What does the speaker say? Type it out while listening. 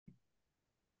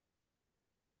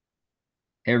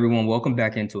Hey everyone, welcome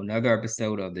back into another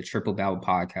episode of the Triple Babble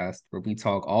podcast, where we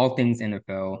talk all things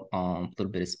NFL, a little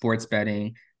bit of sports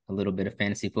betting, a little bit of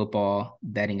fantasy football,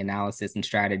 betting analysis and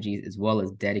strategies, as well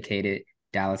as dedicated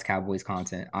Dallas Cowboys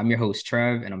content. I'm your host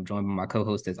Trev, and I'm joined by my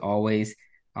co-host as always,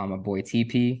 my boy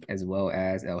TP, as well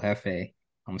as El Jefe. I'm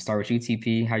gonna start with you,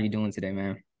 TP. How you doing today,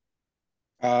 man?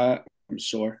 Uh, I'm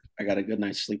sore. I got a good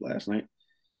night's sleep last night,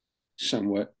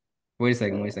 somewhat. Wait a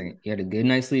second, wait a Uh, second. You had a good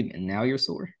night's sleep, and now you're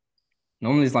sore.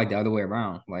 Normally, it's like the other way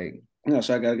around. Like,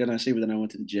 so I got a good night's sleep, but then I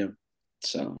went to the gym.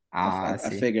 So I I see.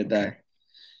 Okay. figured that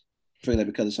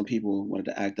because some people wanted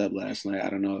to act up last night,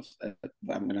 I don't know if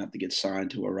I'm gonna have to get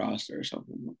signed to a roster or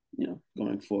something.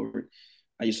 Going forward.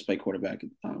 I used to play quarterback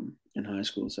in high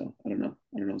school, so I don't know.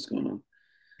 I don't know what's going on.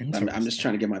 I'm just trying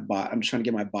Interesting. to get my body. I'm just trying to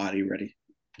get my body ready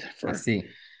I for see.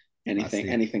 I see.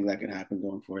 anything that could happen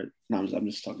going for it. No, I'm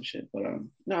just talking shit, but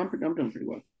no, I'm doing pretty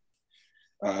well.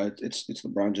 It's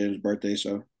LeBron James' birthday,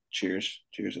 so cheers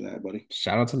to that, buddy.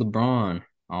 Shout out to LeBron,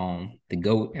 the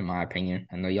GOAT, in my opinion.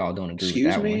 I know y'all don't agree with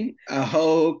Excuse that one. me.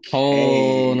 Whole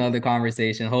Okay, nother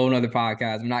conversation, whole nother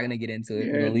podcast. I'm not gonna get into it.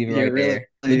 We're gonna leave it you're right really there.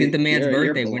 Look, it's the man's you're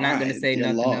birthday. We're not gonna blind. say You're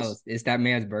nothing lost. else. It's that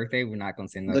man's birthday. We're not gonna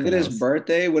say Look at nothing his else.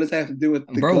 birthday. What does that have to do with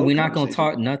the Bro, GOAT we're not gonna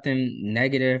conversation? talk nothing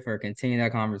negative or continue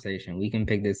that conversation. We can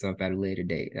pick this up at a later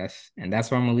date. That's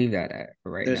where I'm gonna leave that at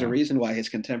for right There's a now. reason why his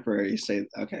contemporaries say,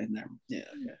 "Okay, never." Yeah,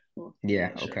 okay. Well, Yeah,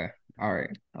 yeah, sure. okay. All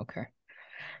right. Okay.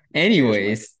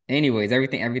 Cheers, Mike. Anyways,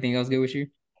 everything else good with you?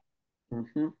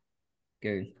 Hmm.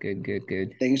 Good.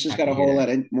 Things just got Happy a to hear whole that.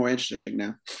 lot more interesting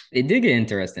now. It did get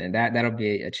interesting. That'll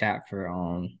be a chat for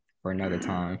another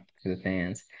time for the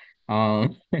fans.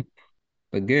 Um,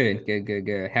 but good.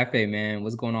 Hefe, man,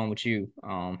 what's going on with you?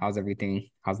 How's everything?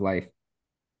 How's life?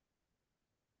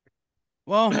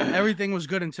 Well, everything was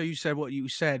good until you said what you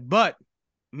said, but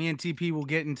me and TP will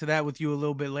get into that with you a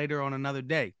little bit later on another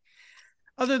day.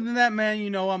 Other than that,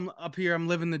 man, I'm up here, I'm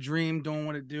living the dream, doing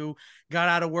what I do. Got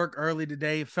out of work early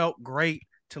today. It felt great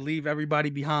to leave everybody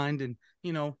behind and,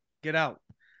 get out.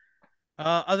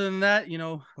 Other than that,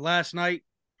 last night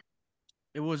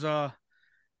it was it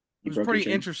You was broke your pretty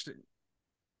chain. interesting.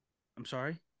 I'm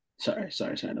sorry. Sorry.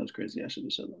 I know it's crazy. I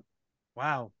shouldn't have said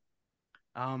Wow.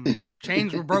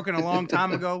 Chains were broken a long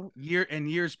time ago,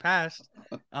 years past.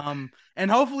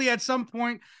 And hopefully at some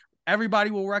point everybody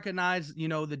will recognize,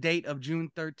 the date of June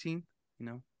 13th, you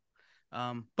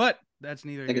know. But that's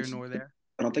neither think here it's. nor there.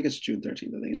 I don't think it's June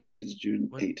 13th. I think it's June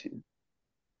Was 18th.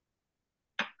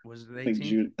 was it I think 18th?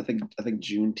 June. I think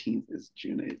Juneteenth is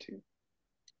June 18th.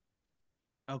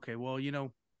 Okay, well, it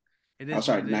Oh, is what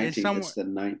sorry, it is. It's 19th. somewhere It's the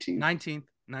 19th.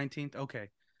 19th. Okay.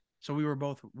 So we were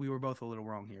both a little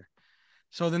wrong here.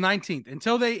 So the 19th,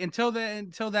 until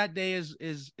that day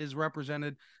is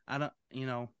represented, I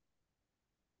don't,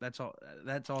 that's all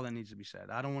that needs to be said.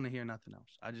 I don't want to hear nothing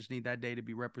else. I just need that day to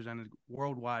be represented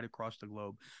worldwide across the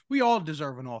globe. We all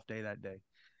deserve an off day that day.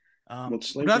 Well, But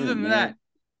slavery other in than that, America.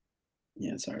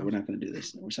 Yeah, sorry, we're not going to do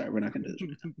this. We're sorry, we're not going to do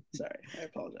this right now. Sorry, I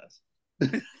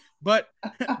apologize. but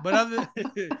but other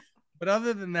but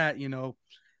other than that,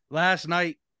 last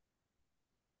night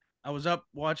I was up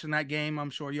watching that game. I'm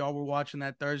sure y'all were watching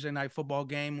that Thursday night football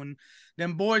game when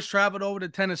them boys traveled over to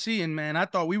Tennessee. And man, I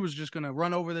thought we was just gonna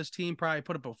run over this team, probably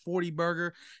put up a 40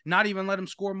 burger, not even let them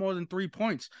score more than 3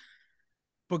 points.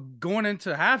 But going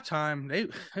into halftime,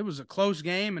 it was a close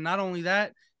game, and not only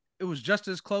that, it was just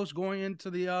as close going into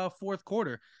the fourth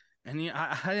quarter. And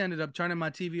I ended up turning my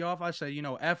TV off. I said,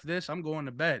 f this, I'm going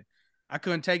to bed. I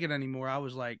couldn't take it anymore. I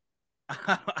was like,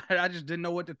 I just didn't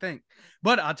know what to think.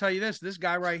 But I'll tell you this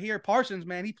guy right here, Parsons,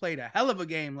 man, he played a hell of a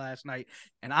game last night.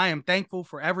 And I am thankful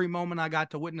for every moment I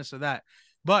got to witness of that.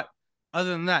 But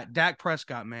other than that, Dak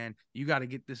Prescott, man, you got to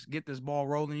get this ball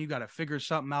rolling. You got to figure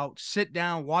something out. Sit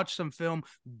down, watch some film.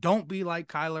 Don't be like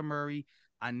Kyler Murray.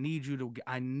 I need you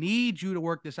to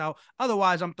work this out.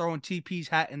 Otherwise, I'm throwing TP's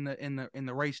hat in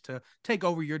the race to take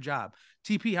over your job.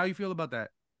 TP, how you feel about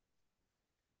that?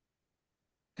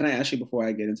 Can I ask you before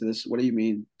I get into this? What do you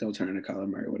mean? Don't turn into Kyler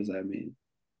Murray. What does that mean?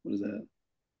 What is that?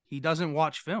 He doesn't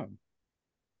watch film.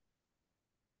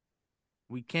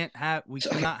 We So,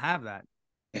 okay, cannot have that.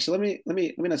 so let me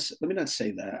not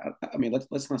say that. I mean,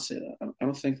 let's not say that. I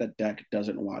don't think that Dak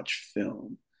doesn't watch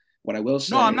film. What I will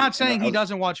No, I'm say, not and saying I he was,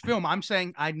 doesn't watch film. I'm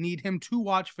saying I need him to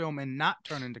watch film and not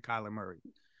turn into Kyler Murray.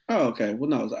 oh, okay. Well,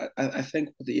 no, I think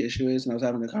what the issue is, and I was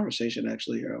having a conversation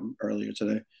actually earlier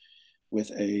today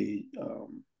with a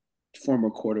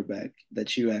former quarterback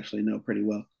that you actually know pretty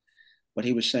well. But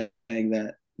he was saying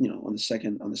that on the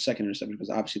second interception,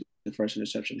 because obviously the first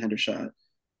interception, Hendershot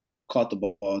caught the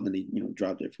ball and then he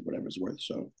dropped it for whatever it's worth.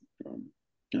 So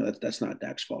That's not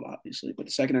Dak's fault, obviously. But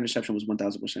the second interception was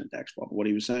 1,000% Dak's fault. But what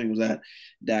he was saying was that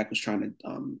Dak was trying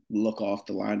to look off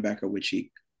the linebacker, which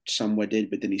he somewhat did,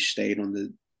 but then he stayed on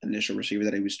the initial receiver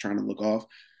that he was trying to look off,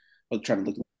 or trying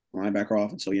to look the linebacker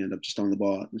off, and so he ended up just throwing the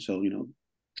ball. And so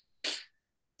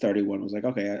 31 was like,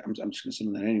 okay, I'm just gonna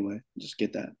send that anyway, just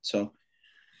get that. So,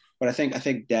 but I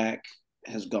think Dak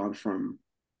has gone from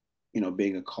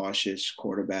being a cautious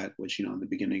quarterback, which, in the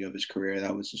beginning of his career,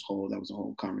 that was a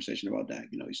whole conversation about Dak.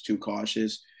 He's too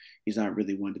cautious. He's not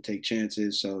really one to take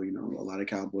chances. So, a lot of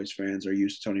Cowboys fans are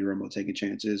used to Tony Romo taking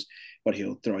chances, but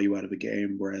he'll throw you out of a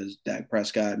game. Whereas Dak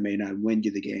Prescott may not win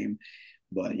you the game,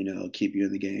 but, he'll keep you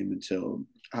in the game until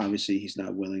obviously he's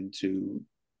not willing to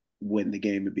win the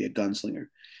game and be a gunslinger.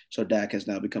 So Dak has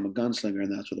now become a gunslinger,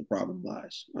 and that's where the problem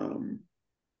lies.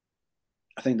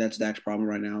 I think that's Dak's problem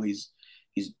right now. He's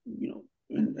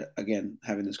and again,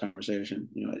 having this conversation,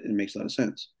 it makes a lot of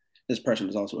sense. This person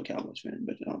is also a Cowboys fan,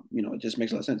 but it just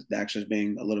makes a lot of sense. Dak's just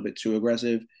being a little bit too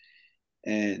aggressive,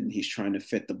 and he's trying to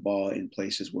fit the ball in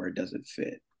places where it doesn't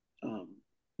fit. I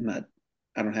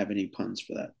don't have any puns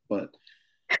for that, but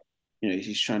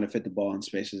he's trying to fit the ball in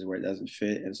spaces where it doesn't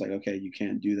fit, and it's like, okay, you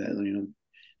can't do that.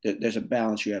 There's a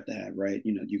balance you have to have, right?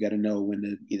 You got to know when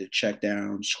to either check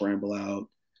down, scramble out,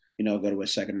 go to a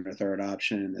second or third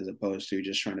option, as opposed to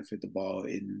just trying to fit the ball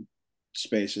in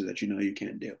spaces that you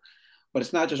can't do. But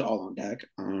it's not just all on Dak.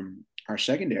 Our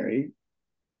secondary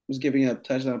was giving up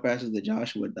touchdown passes to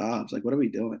Joshua Dobbs. Like, what are we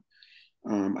doing?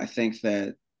 I think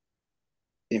that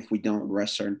if we don't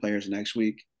rest certain players next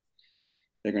week,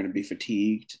 they're going to be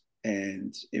fatigued.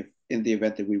 And if in the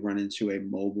event that we run into a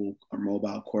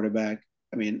mobile quarterback,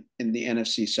 I mean, in the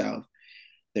NFC South,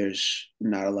 there's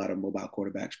not a lot of mobile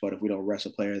quarterbacks. But if we don't rest a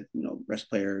player, rest a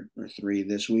player or three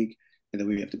this week, and then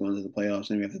we have to go into the playoffs,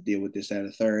 and we have to deal with this, that, and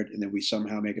the third, and then we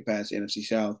somehow make it past the NFC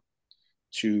South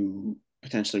to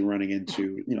potentially running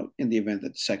into, in the event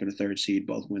that the second or third seed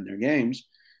both win their games,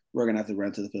 we're going to have to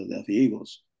run to the Philadelphia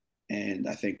Eagles. And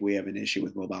I think we have an issue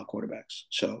with mobile quarterbacks.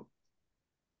 So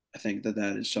I think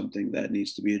that is something that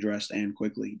needs to be addressed, and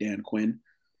quickly. Dan Quinn.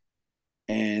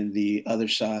 And the other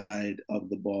side of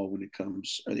the ball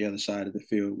or the other side of the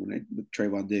field, with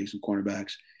Trayvon Diggs and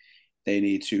cornerbacks, they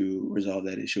need to resolve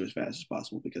that issue as fast as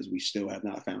possible, because we still have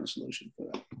not found a solution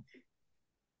for that.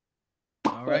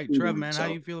 All right, Trev, man, how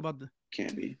you feel about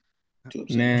Can't be too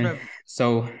upset. Man, Trev.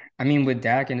 So I mean, with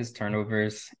Dak and his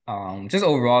turnovers, just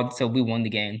overall, so we won the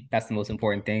game. That's the most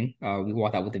important thing. We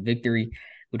walked out with a victory.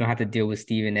 We don't have to deal with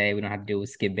Stephen A. We don't have to deal with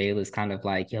Skip Bayless. Kind of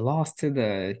like, you lost to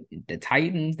the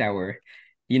Titans that were,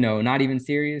 not even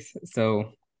serious.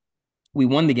 So we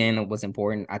won the game. That was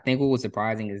important. I think what was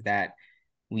surprising is that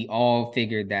we all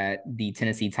figured that the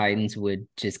Tennessee Titans would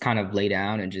just kind of lay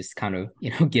down and just kind of,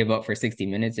 give up for 60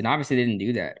 minutes. And obviously they didn't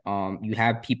do that. You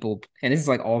have people, and this is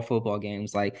like all football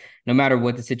games, like no matter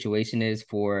what the situation is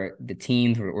for the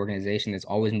teams or the organization, there's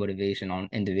always motivation on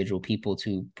individual people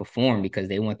to perform, because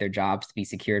they want their jobs to be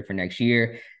secured for next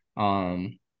year.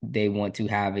 They want to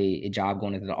have a job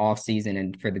going into the off season.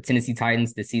 And for the Tennessee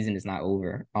Titans, the season is not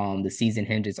over. The season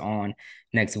hinges on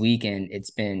next week, and it's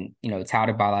been,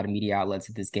 touted by a lot of media outlets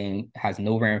that this game has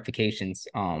no ramifications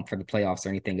for the playoffs or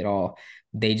anything at all.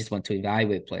 They just want to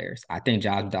evaluate players. I think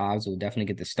Josh Dobbs will definitely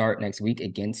get the start next week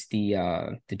against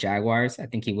the Jaguars. I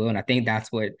think he will, and I think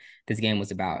that's what this game was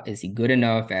about. Is he good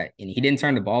enough and he didn't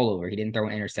turn the ball over. He didn't throw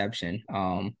an interception.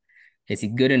 Is he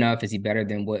good enough? Is he better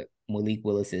than what Malik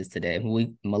Willis is today?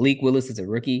 Malik Willis is a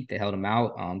rookie. They held him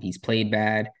out. He's played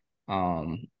bad.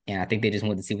 And I think they just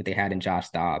wanted to see what they had in Josh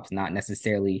Dobbs, not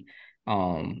necessarily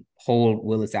hold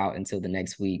Willis out until the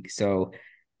next week. So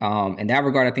in that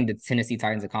regard, I think the Tennessee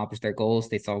Titans accomplished their goals.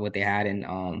 They saw what they had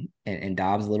in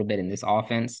Dobbs a little bit in this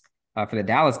offense. For the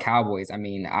Dallas Cowboys, I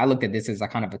mean, I looked at this as a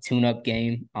kind of a tune-up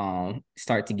game.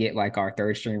 Start to get like our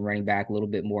third string running back a little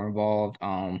bit more involved.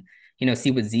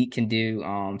 See what Zeke can do.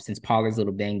 Since Pollard's a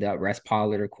little banged up, rest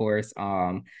Pollard, of course.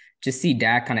 Just see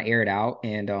Dak kind of air it out.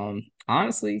 And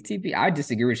honestly, TP, I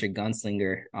disagree with your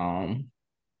gunslinger.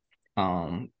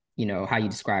 How you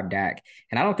describe Dak.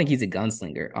 And I don't think he's a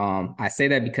gunslinger. I say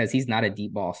that because he's not a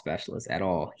deep ball specialist at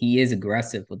all. He is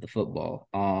aggressive with the football.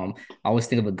 I always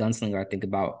think of a gunslinger. I think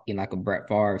about, like a Brett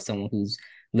Favre, someone who's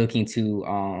looking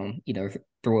to,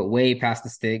 throw it way past the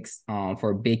sticks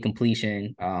for a big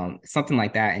completion, something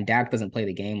like that. And Dak doesn't play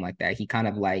the game like that. He kind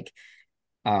of like,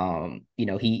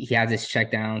 he has his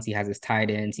checkdowns, he has his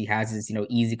tight ends, he has his,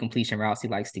 easy completion routes he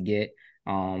likes to get,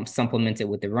 supplemented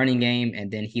with the running game. And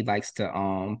then he likes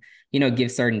to,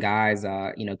 give certain guys,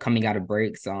 coming out of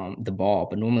breaks, the ball,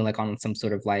 but normally like on some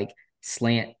sort of like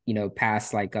slant,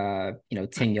 past like,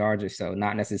 10 yards or so,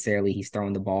 not necessarily he's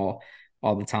throwing the ball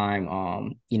all the time,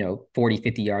 40,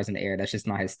 50 yards in the air. That's just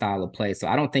not his style of play. So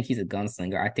I don't think he's a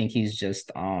gunslinger. I think he's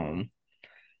just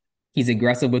he's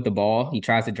aggressive with the ball. He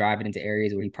tries to drive it into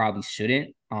areas where he probably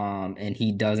shouldn't. And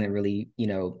he doesn't really,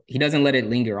 he doesn't let it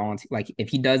linger on. Like if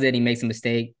he does it, he makes a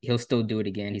mistake, he'll still do it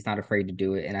again. He's not afraid to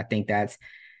do it. And I think that's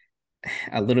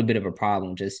a little bit of a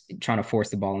problem, just trying to force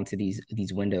the ball into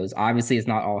these windows. Obviously, it's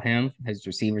not all him. His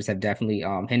receivers have definitely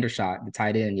Hendershot, the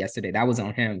tight end yesterday. That was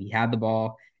on him. He had the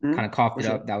ball, kind of coughed For it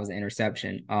sure. up. That was an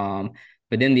interception.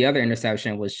 But then the other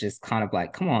interception was just kind of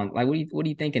like, come on, like what are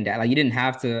you thinking, Dad? Like you didn't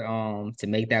have to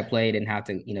make that play, didn't have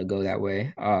to, go that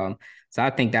way. So I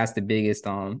think that's the biggest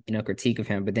critique of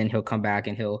him. But then he'll come back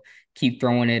and he'll keep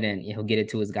throwing it and he'll get it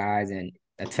to his guys, and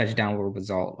a touchdown will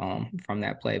result from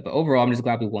that play. But overall, I'm just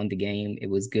glad we won the game. It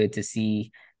was good to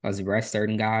see us rest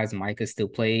certain guys. Micah still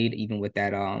played even with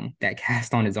that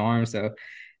cast on his arm, so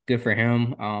good for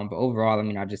him. But overall, I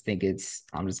mean, I just think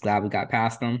I'm just glad we got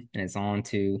past them and it's on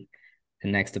to the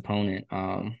next opponent.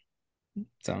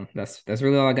 So that's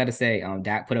really all I got to say.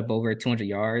 Dak put up over 200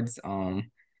 yards.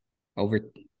 Over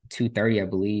 230, I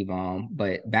believe.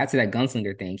 But back to that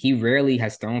gunslinger thing, he rarely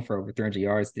has thrown for over 300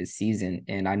 yards this season.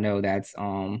 And I know that's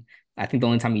I think the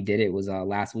only time he did it was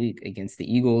last week against the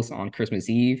Eagles on Christmas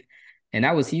Eve. And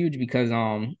that was huge because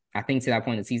I think to that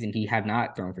point in the season he had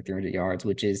not thrown for 300 yards,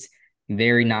 which is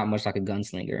very not much like a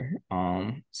gunslinger.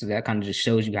 So that kind of just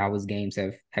shows you how his games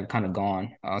have kind of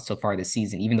gone so far this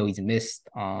season, even though he's missed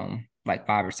like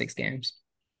 5 or 6 games.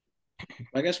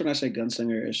 I guess when I say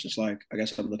gunslinger, it's just like I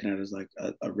guess I'm looking at it as like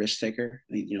a risk taker.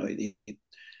 He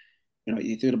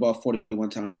threw the ball 41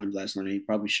 times last night. He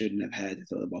probably shouldn't have had to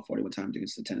throw the ball 41 times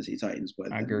against the Tennessee Titans,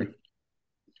 but I agree.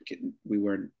 We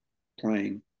weren't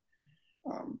playing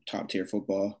top tier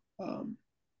football.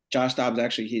 Josh Dobbs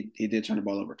actually he did turn the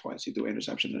ball over twice. He threw an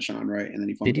interception to Sean Wright, and then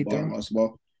he fumbled the ball and lost the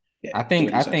ball. Yeah, I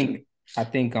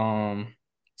think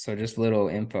so just little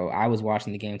info. I was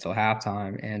watching the game till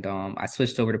halftime and I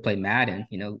switched over to play Madden,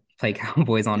 play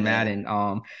Cowboys on Madden.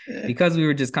 Yeah. Because we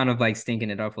were just kind of like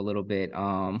stinking it up a little bit.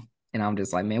 And I'm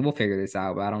just like, man, we'll figure this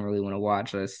out, but I don't really want to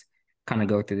watch us kind of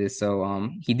go through this. So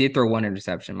he did throw one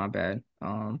interception, my bad.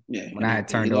 When I had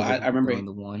turned over, I remember throwing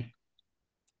the one.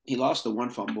 He lost the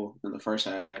one fumble in the first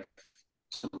half.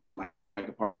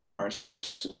 Parsons,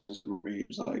 he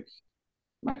was like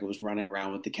Michael was running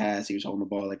around with the cast. He was holding the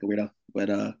ball like a weirdo. But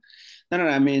no.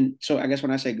 I mean, so I guess when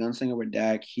I say gunslinger with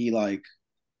Dak, he like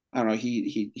I don't know,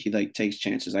 he like takes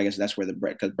chances. I guess that's where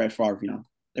because Brett Favre,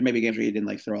 there may be games where he didn't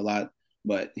like throw a lot,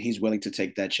 but he's willing to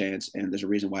take that chance. And there's a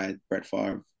reason why Brett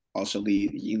Favre also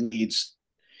leads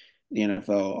the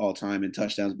NFL all time in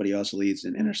touchdowns, but he also leads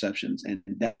in interceptions. And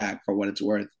Dak, for what it's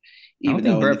worth, I don't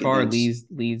think Brett Favre leads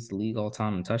the league all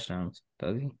time in touchdowns,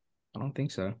 does he? I don't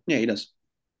think so. Yeah, he does.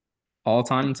 All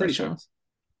time in pretty touchdowns?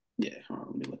 Sure. Yeah, hold on,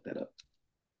 let me look that up.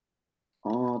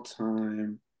 All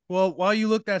time. Well, while you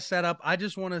look that set up, I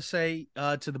just want to say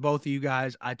to the both of you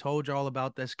guys, I told you all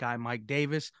about this guy, Mike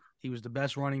Davis. He was the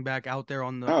best running back out there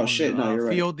on the,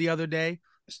 field the other day.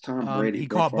 It's Tom Brady. He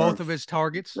caught both of his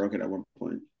targets. Broke it at one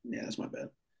point. Yeah, that's my bad.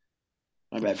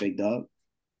 My bad, big dog.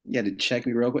 You had to check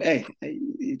me real quick. Hey,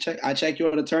 I check you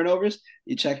on the turnovers.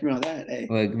 You check me on that. Hey,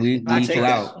 look, we flew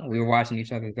out. We were watching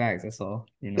each other's backs. That's all.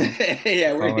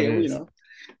 Yeah, we're here.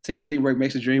 Teamwork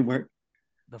makes the dream work.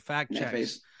 The fact check.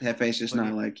 That face just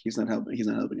not like he's not helping. He's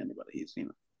not helping anybody. He's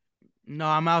No,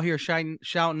 I'm out here shouting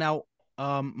out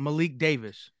Malik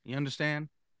Davis. You understand?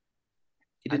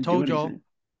 I told y'all.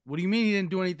 What do you mean he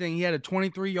didn't do anything? He had a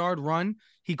 23-yard run.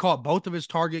 He caught both of his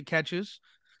target catches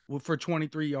for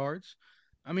 23 yards.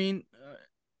 I mean,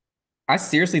 I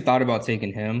seriously thought about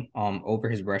taking him over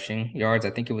his rushing yards. I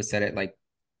think it was set at like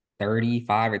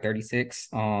 35 or 36.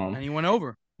 And he went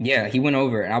over. Yeah, he went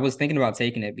over. And I was thinking about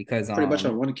taking it because pretty much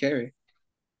on one carry.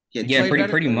 Yeah,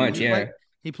 pretty much.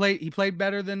 He played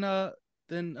better than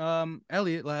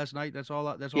Elliott last night. That's all.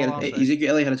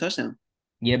 Ezekiel Elliott had a touchdown.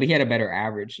 Yeah, but he had a better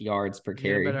average yards per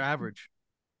carry. Better average.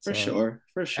 For sure.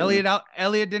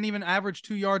 Elliott didn't even average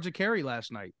 2 yards a carry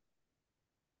last night.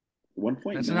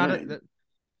 1.9.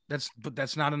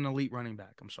 That's not an elite running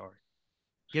back. I'm sorry.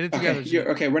 Get it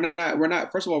together. Okay, we're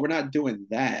not. First of all, we're not doing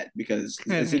that because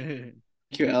Ezekiel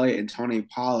Elliott and Tony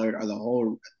Pollard are the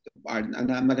whole. I'm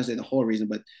not gonna say the whole reason,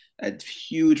 but a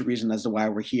huge reason as to why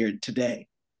we're here today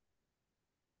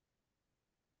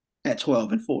at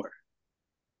 12-4.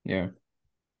 Yeah.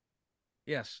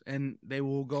 Yes, and they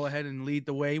will go ahead and lead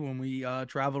the way when we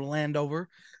travel to Landover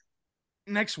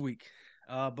next week.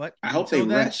 But I hope they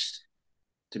rest.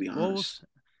 To be honest,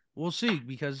 we'll see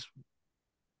because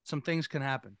some things can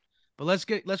happen. But let's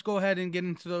go ahead and get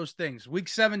into those things. Week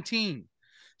 17,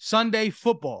 Sunday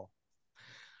football.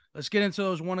 Let's get into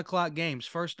those 1 o'clock games.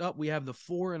 First up, we have the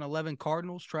 4-11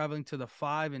 Cardinals traveling to the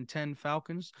 5-10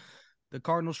 Falcons. The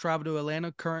Cardinals travel to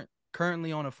Atlanta,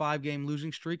 currently on a 5-game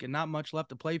losing streak and not much left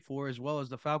to play for, as well as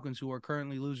the Falcons, who are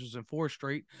currently losers in 4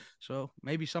 straight. So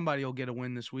maybe somebody will get a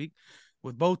win this week.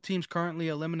 With both teams currently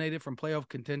eliminated from playoff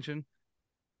contention,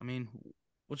 I mean,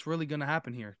 what's really going to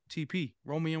happen here? TP,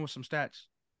 roll me in with some stats.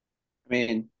 I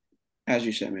mean, as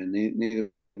you said, man, neither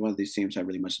one of these teams have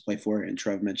really much to play for. And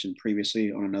Trev mentioned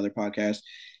previously on another podcast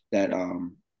that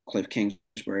Cliff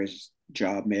Kingsbury's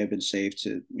job may have been saved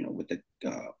to, with the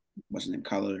what's his name,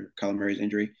 Kyler Murray's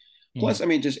injury. Plus, I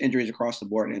mean, just injuries across the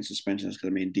board and suspensions. Because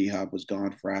I mean, D-Hop was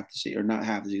gone for half the season, or not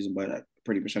half the season, but a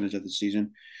pretty percentage of the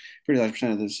season, pretty large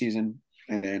percent of the season.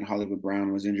 And then Hollywood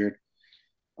Brown was injured.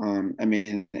 I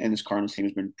mean, and this Cardinals team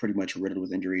has been pretty much riddled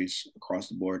with injuries across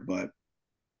the board. But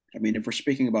I mean, if we're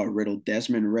speaking about Riddle,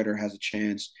 Desmond Ridder has a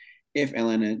chance if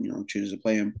Atlanta, chooses to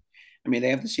play him. I mean, they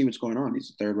have to see what's going on.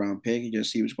 He's a 3rd-round pick. You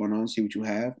just see what's going on, see what you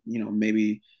have.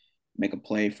 Maybe make a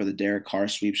play for the Derek Carr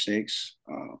sweepstakes.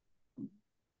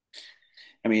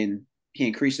 I mean, he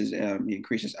increases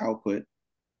output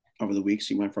over the weeks.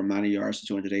 He went from 90 yards to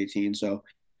 218. So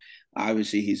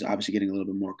obviously, he's getting a little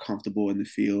bit more comfortable in the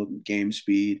field, game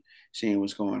speed, seeing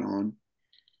what's going on.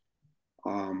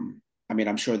 I mean,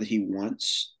 I'm sure that he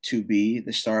wants to be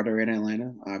the starter in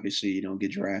Atlanta. Obviously, you don't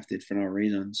get drafted for no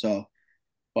reason. So,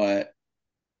 but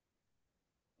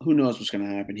who knows what's going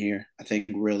to happen here? I think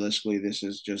realistically, this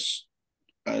is just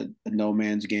a no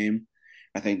man's game.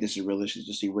 I think this is realistic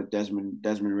to see what Desmond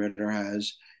Ridder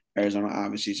has. Arizona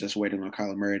obviously is just waiting on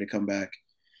Kyler Murray to come back.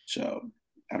 So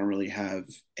I don't really have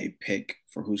a pick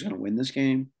for who's going to win this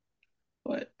game,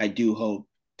 but I do hope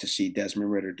to see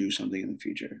Desmond Ridder do something in the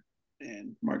future.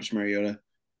 And Marcus Mariota,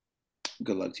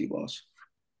 good luck to you, boss.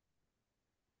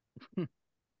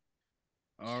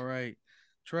 All right.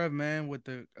 Trev, man, with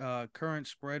the current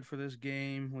spread for this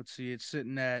game, let's see, it's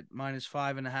sitting at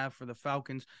 -5.5 for the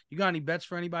Falcons. You got any bets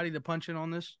for anybody to punch in on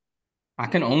this? I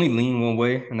can only lean one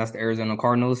way, and that's the Arizona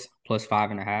Cardinals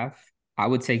 +5.5. I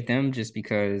would take them just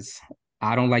because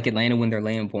I don't like Atlanta when they're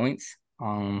laying points.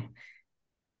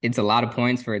 It's a lot of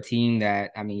points for a team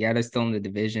that, I mean, yeah, they're still in the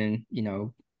division,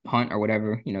 hunt or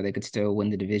whatever. They could still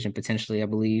win the division potentially, I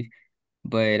believe.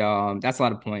 But that's a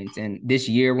lot of points. And this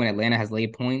year, when Atlanta has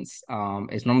laid points,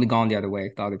 it's normally gone the other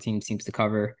way. The other team seems to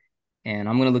cover. And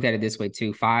I'm going to look at it this way,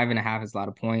 too. 5.5 is a lot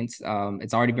of points.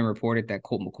 It's already been reported that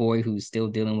Colt McCoy, who's still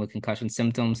dealing with concussion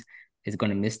symptoms, is going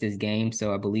to miss this game.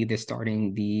 So I believe they're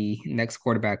starting the next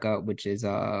quarterback up, which is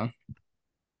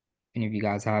any of you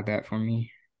guys have that for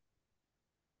me?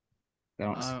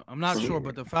 I'm not sure,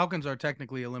 but the Falcons are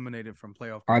technically eliminated from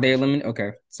playoff. Are they eliminated?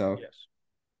 Okay. So, yes.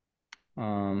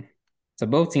 So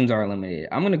both teams are eliminated.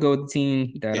 I'm going to go with the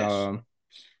team that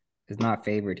is not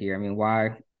favored here. I mean,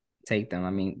 why take them? I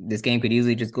mean, this game could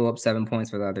easily just go up 7 points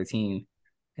for the other team,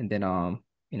 and then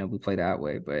we play that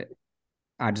way. But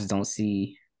I just don't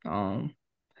see. I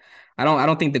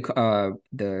don't think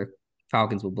the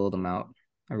Falcons will blow them out.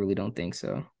 I really don't think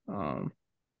so.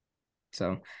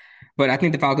 But I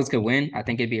think the Falcons could win. I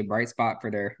think it'd be a bright spot for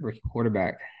their rookie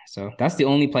quarterback. So that's the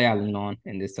only play I lean on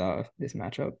in this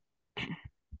matchup.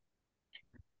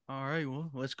 All right, well,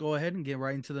 let's go ahead and get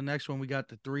right into the next one. We got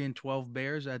the 3-12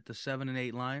 Bears at the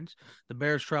 7-8 Lions. The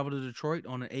Bears travel to Detroit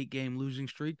on an 8-game losing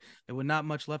streak. And with not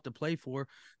much left to play for,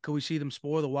 could we see them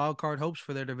spoil the wild card hopes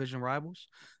for their division rivals?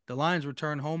 The Lions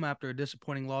return home after a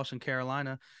disappointing loss in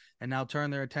Carolina and now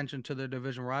turn their attention to their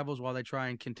division rivals while they try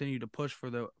and continue to push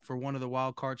for one of the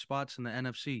wild card spots in the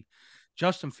NFC.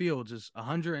 Justin Fields is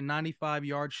 195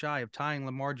 yards shy of tying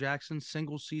Lamar Jackson's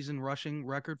single-season rushing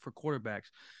record for quarterbacks.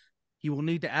 He will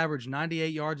need to average 98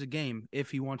 yards a game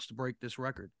if he wants to break this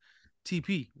record.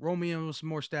 TP, roll me in with some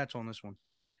more stats on this one.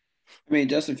 I mean,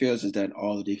 Justin Fields has done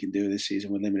all that he can do this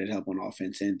season with limited help on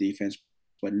offense and defense.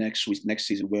 But next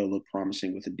season will look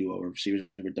promising with a duo of receivers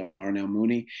with Darnell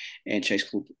Mooney and Chase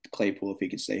Claypool if he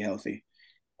can stay healthy.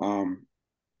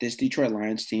 This Detroit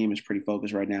Lions team is pretty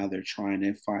focused right now. They're trying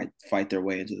to fight their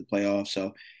way into the playoffs.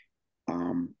 So,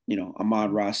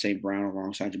 Ahmad-Ra St. Brown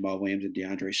alongside Jamal Williams and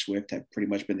DeAndre Swift have pretty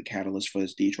much been the catalyst for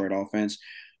this Detroit offense,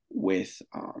 with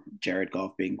Jared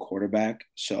Goff being quarterback.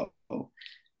 So,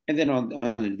 and then on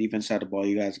the defense side of the ball,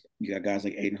 you got guys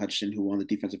like Aiden Hutchinson, who on the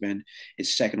defensive end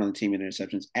is second on the team in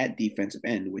interceptions at defensive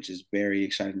end, which is very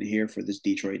exciting to hear for this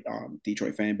Detroit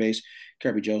fan base.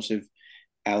 Kirby Joseph,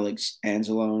 Alex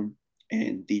Anzalone,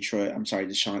 and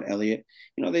Deshaun Elliott.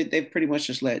 They've pretty much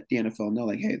just let the NFL know,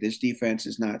 like, hey, this defense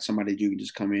is not somebody you can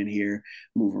just come in here,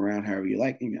 move around however you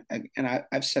like. And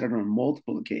I've said it on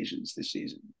multiple occasions this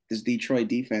season. This Detroit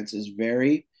defense is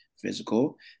very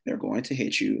physical. They're going to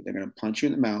hit you. They're going to punch you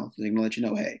in the mouth. They're going to let you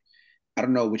know, hey, I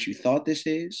don't know what you thought this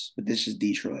is, but this is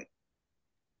Detroit.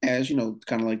 As you know,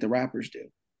 kind of like the rappers do.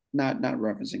 Not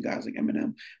referencing guys like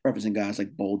Eminem, referencing guys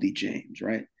like Boldy James,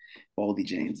 right? Boldy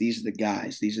James. These are the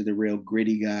guys. These are the real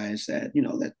gritty guys that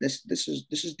that this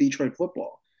is Detroit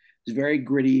football. It's very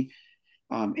gritty,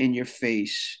 in your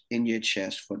face, in your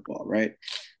chest football, right?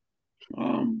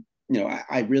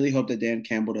 I really hope that Dan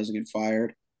Campbell doesn't get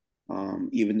fired,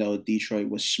 even though Detroit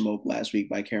was smoked last week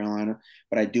by Carolina.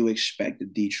 But I do expect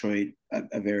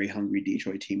a very hungry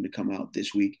Detroit team to come out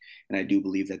this week. And I do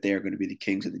believe that they are going to be the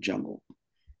kings of the jungle.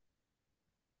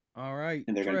 All right.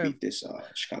 And they're going to beat this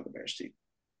Chicago Bears team.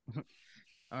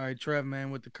 All right, Trev,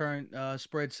 man, with the current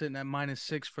spread sitting at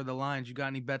 -6 for the Lions, you got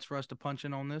any bets for us to punch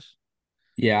in on this?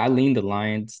 Yeah, I lean the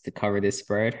Lions to cover this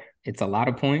spread. It's a lot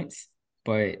of points,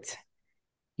 but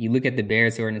you look at the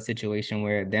Bears who are in a situation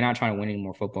where they're not trying to win any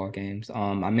more football games.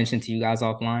 I mentioned to you guys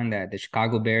offline that the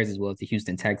Chicago Bears as well as the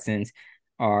Houston Texans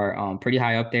are pretty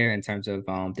high up there in terms of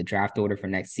the draft order for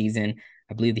next season.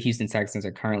 I believe the Houston Texans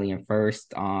are currently in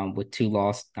first with two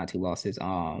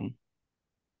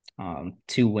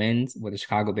wins, where the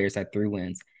Chicago Bears had 3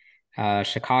 wins.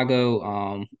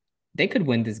 Chicago, they could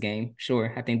win this game.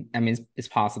 Sure. I mean, it's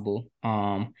possible.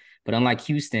 But unlike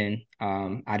Houston,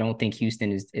 I don't think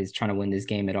Houston is trying to win this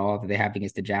game at all that they have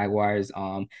against the Jaguars.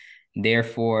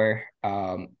 Therefore,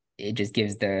 it just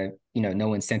gives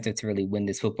no incentive to really win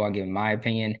this football game, in my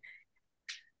opinion.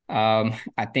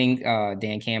 I think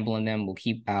Dan Campbell and them will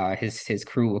keep his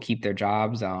crew will keep their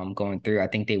jobs going through. I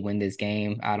think they win this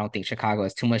game. I don't think Chicago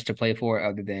has too much to play for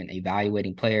other than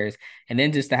evaluating players and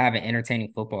then just to have an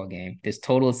entertaining football game. This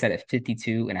total is set at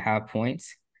 52.5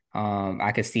 points.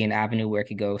 I could see an avenue where it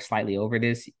could go slightly over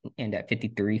this and at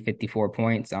 53, 54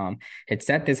 points. It's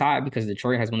set this high because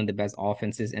Detroit has one of the best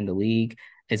offenses in the league,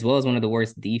 as well as one of the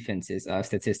worst defenses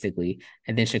statistically.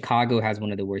 And then Chicago has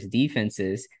one of the worst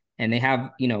defenses. And they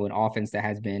have, an offense that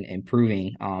has been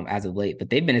improving as of late,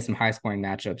 but they've been in some high scoring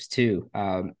matchups too.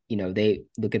 They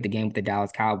look at the game with the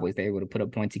Dallas Cowboys. They were able to put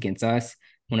up points against us,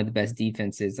 one of the best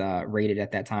defenses rated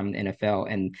at that time in the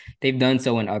NFL. And they've done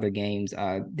so in other games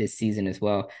this season as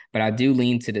well. But I do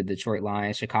lean to the Detroit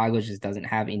Lions. Chicago just doesn't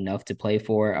have enough to play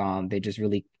for. They're just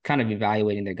really kind of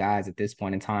evaluating their guys at this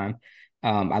point in time.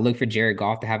 I look for Jared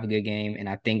Goff to have a good game, and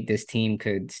I think this team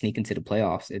could sneak into the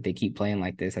playoffs if they keep playing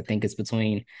like this. I think it's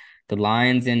between the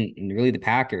Lions and really the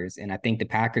Packers, and I think the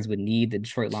Packers would need the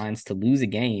Detroit Lions to lose a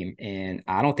game, and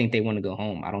I don't think they want to go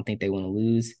home. I don't think they want to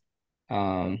lose.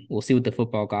 We'll see what the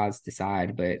football gods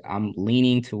decide, but I'm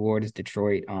leaning towards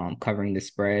Detroit covering the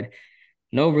spread.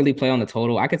 No really play on the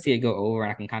total. I could see it go over,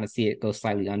 and I can kind of see it go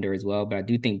slightly under as well, but I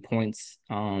do think points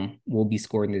will be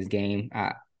scored in this game.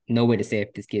 No way to say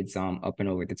if this gets up and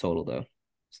over the total though.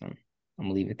 So I'm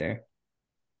gonna leave it there.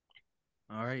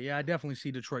 All right. Yeah, I definitely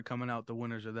see Detroit coming out the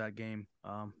winners of that game.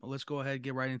 Let's go ahead and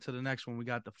get right into the next one. We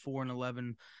got the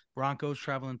 4-11 Broncos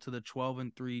traveling to the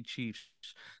 12-3 Chiefs.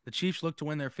 The Chiefs look to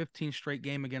win their 15th straight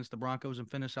game against the Broncos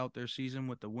and finish out their season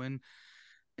with the win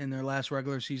in their last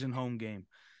regular season home game.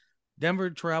 Denver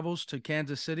travels to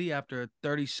Kansas City after a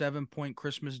 37-point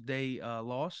Christmas Day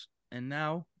loss. And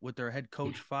now, with their head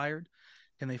coach fired,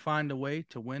 can they find a way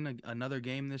to win another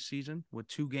game this season with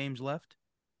 2 games left?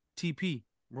 TP,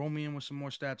 roll me in with some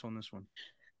more stats on this one.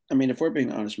 I mean, if we're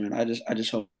being honest, man, I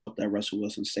just hope that Russell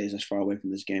Wilson stays as far away from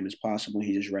this game as possible.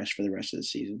 He just rests for the rest of the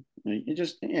season.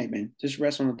 Just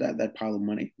rest on that pile of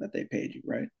money that they paid you,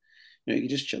 right? You can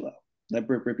just chill out. Let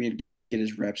Britt Ripien get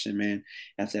his reps in, man.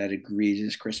 After that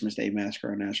egregious Christmas Day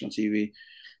massacre on national TV,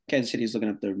 Kansas City's looking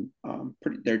at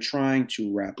they're trying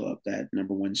to wrap up that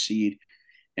number 1 seed.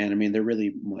 And I mean, there's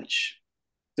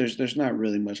not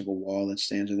really much of a wall that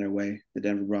stands in their way. The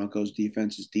Denver Broncos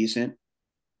defense is decent.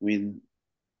 I mean,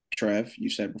 Trev, you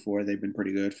said before they've been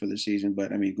pretty good for the season,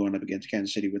 but I mean, going up against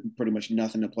Kansas City with pretty much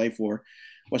nothing to play for,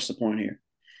 what's the point here?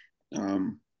 I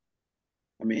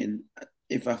mean,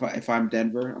 if I'm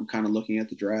Denver, I'm kind of looking at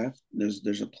the draft.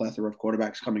 There's a plethora of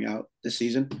quarterbacks coming out this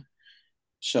season.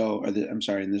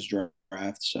 In this draft.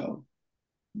 So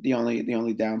the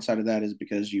only downside of that is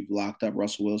because you've locked up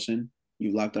Russell Wilson.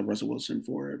 You've locked up Russell Wilson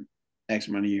for X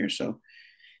amount of years, so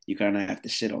you kind of have to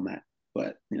sit on that.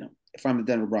 But if I'm the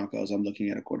Denver Broncos, I'm looking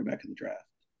at a quarterback in the draft.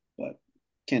 But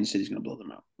Kansas City's going to blow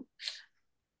them out.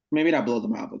 Maybe not blow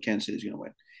them out, but Kansas City's going to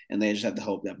win, and they just have to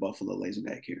hope that Buffalo lays an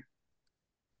egg here.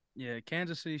 Yeah,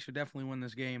 Kansas City should definitely win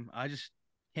this game. I just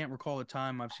can't recall a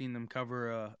time I've seen them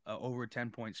cover a over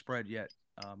 10-point spread yet.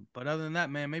 But other than that,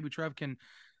 man, maybe Trev can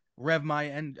rev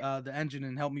the engine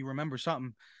and help me remember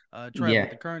something. Trev,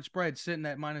 with the current spread sitting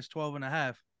at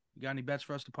 -12.5, you got any bets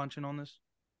for us to punch in on this?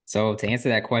 So to answer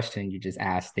that question you just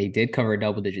asked, they did cover a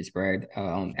double-digit spread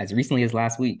as recently as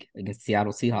last week against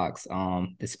Seattle Seahawks.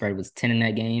 The spread was 10 in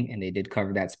that game, and they did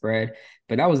cover that spread.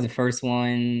 But that was the first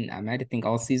one I might think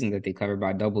all season that they covered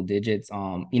by double digits.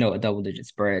 A double-digit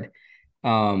spread.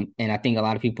 And I think a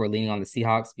lot of people are leaning on the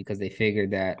Seahawks because they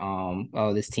figured that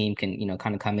this team can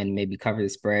kind of come in and maybe cover the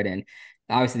spread, and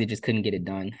obviously they just couldn't get it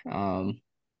done.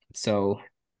 So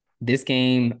this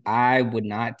game, I would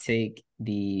not take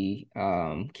the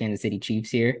Kansas City Chiefs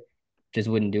here. Just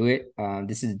wouldn't do it.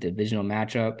 This is a divisional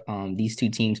matchup. These two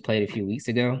teams played a few weeks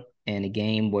ago in a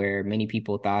game where many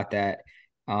people thought that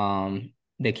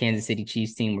the Kansas City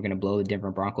Chiefs team were going to blow the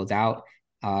Denver Broncos out.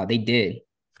 They did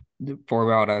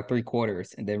for about 3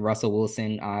 quarters, and then Russell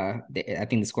Wilson. I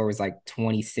think the score was like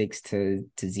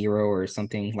 26-0 or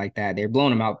something like that. They're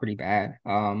blowing them out pretty bad.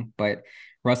 But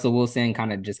Russell Wilson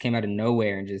kind of just came out of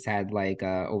nowhere and just had like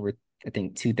over, I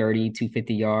think, 230,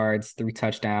 250 yards, 3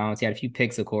 touchdowns. He had a few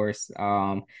picks, of course.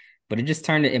 But it just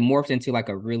it morphed into like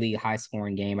a really high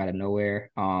scoring game out of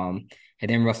nowhere. And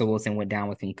then Russell Wilson went down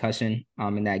with concussion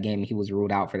in that game. He was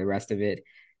ruled out for the rest of it.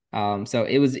 So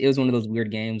it was one of those weird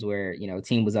games where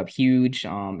team was up huge,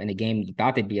 and the game you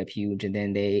thought they'd be up huge, and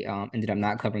then they ended up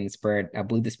not covering the spread. I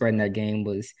believe the spread in that game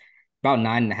was about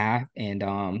 9.5,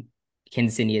 and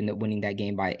Kansas City ended up winning that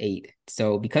game by 8.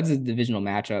 So because of the divisional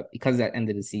matchup, because at the end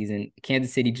of the season,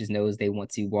 Kansas City just knows they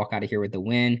want to walk out of here with a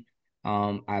win.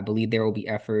 I believe there will be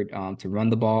effort to run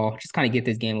the ball, just kind of get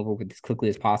this game over with as quickly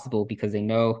as possible because they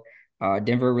know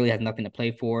Denver really has nothing to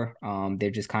play for. They're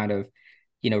just kind of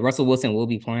Russell Wilson will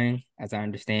be playing, as I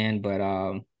understand, but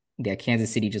yeah,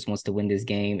 Kansas City just wants to win this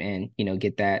game and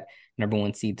get that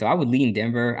 #1 seed. So I would lean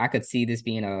Denver. I could see this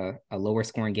being a lower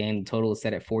scoring game. The total is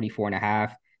set at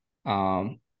 44.5.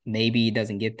 Maybe it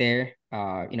doesn't get there,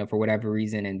 for whatever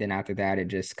reason, and then after that, it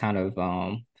just kind of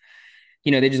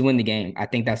they just win the game. I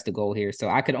think that's the goal here. So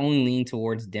I could only lean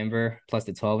towards Denver plus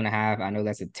the 12.5. I know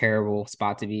that's a terrible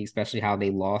spot to be, especially how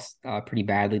they lost pretty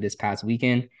badly this past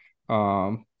weekend.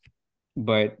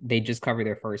 But they just covered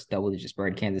their first double-digit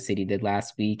spread. Kansas City did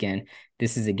last week, and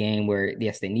this is a game where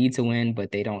yes, they need to win,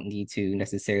 but they don't need to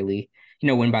necessarily,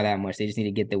 win by that much. They just need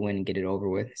to get the win and get it over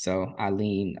with. So I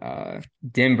lean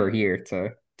Denver here to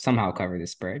somehow cover the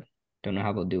spread. Don't know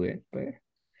how they'll do it, but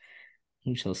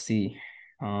we shall see.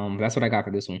 That's what I got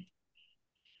for this one.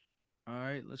 All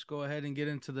right, let's go ahead and get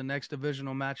into the next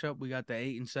divisional matchup. We got the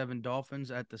 8-7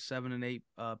 Dolphins at the 7-8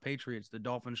 Patriots. The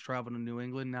Dolphins travel to New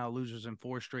England, now losers in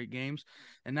 4 straight games,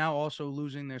 and now also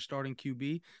losing their starting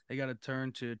QB. They got to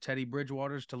turn to Teddy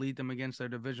Bridgewater to lead them against their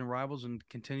division rivals and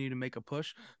continue to make a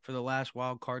push for the last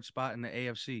wild card spot in the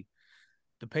AFC.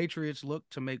 The Patriots look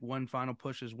to make one final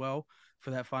push as well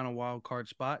for that final wild card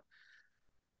spot.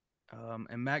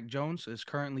 And Mac Jones is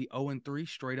currently 0-3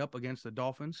 straight up against the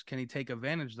Dolphins. Can he take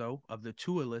advantage, though, of the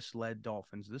Tua-less-led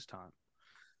Dolphins this time?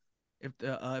 If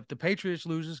the Patriots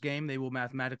lose this game, they will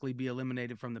mathematically be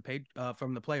eliminated from the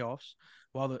playoffs.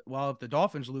 While if the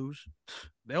Dolphins lose,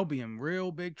 they'll be in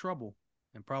real big trouble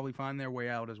and probably find their way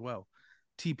out as well.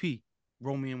 TP,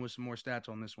 roll me in with some more stats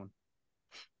on this one.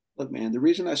 Look, man, the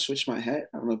reason I switched my hat,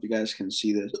 I don't know if you guys can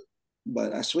see this,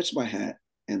 but I switched my hat.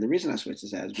 And the reason I switched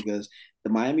this hat is because the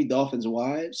Miami Dolphins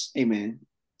wives, hey, man,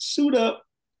 suit up.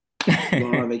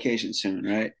 Going on vacation soon,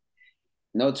 right?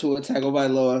 No Tua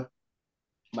Tagovailoa.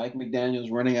 Mike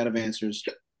McDaniel's running out of answers.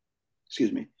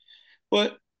 Excuse me.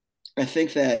 But I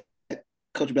think that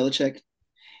Coach Belichick,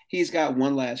 he's got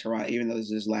one last hurrah, even though this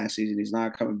is his last season. He's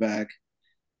not coming back.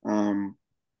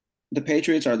 The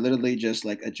Patriots are literally just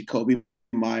like a Jacoby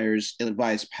Myers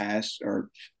ill-advised pass or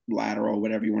lateral,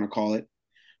 whatever you want to call it,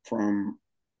 from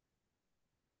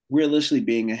realistically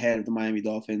being ahead of the Miami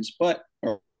Dolphins, but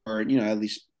or at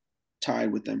least tied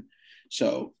with them.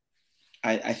 So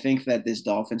I think that this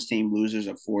Dolphins team loses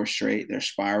a 4 straight. They're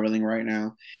spiraling right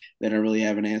now. They don't really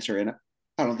have an answer, and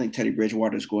I don't think Teddy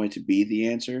Bridgewater is going to be the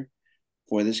answer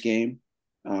for this game.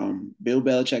 Bill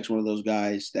Belichick's one of those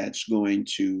guys that's going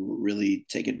to really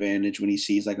take advantage when he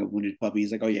sees like a wounded puppy.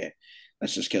 He's like, oh yeah,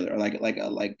 let's just kill it. Or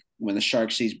like when the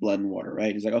shark sees blood and water,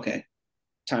 right? He's like, okay,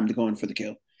 time to go in for the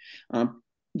kill.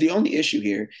 The only issue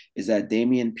here is that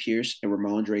Damian Pierce and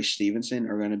Ramondre Stevenson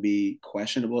are going to be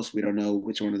questionable, so we don't know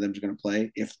which one of them is going to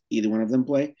play, if either one of them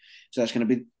play. So that's going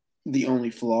to be the only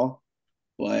flaw.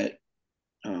 But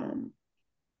I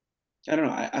don't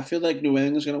know. I feel like New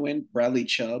England's going to win. Bradley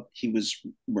Chubb, he was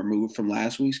removed from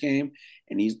last week's game,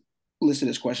 and he's listed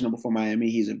as questionable for Miami.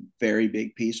 He's a very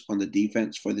big piece on the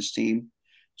defense for this team.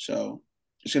 So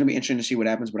it's going to be interesting to see what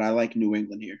happens, but I like New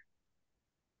England here.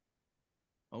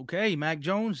 Okay, Mac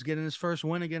Jones getting his first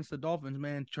win against the Dolphins,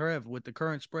 man. Trev, with the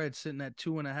current spread sitting at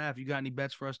 2.5, you got any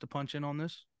bets for us to punch in on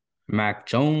this? Mac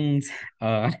Jones.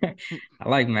 I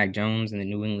like Mac Jones and the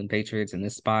New England Patriots in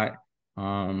this spot.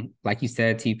 Like you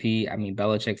said, TP, I mean,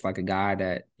 Belichick's like a guy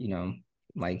that,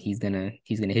 like he's gonna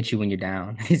hit you when you're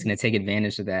down. He's gonna take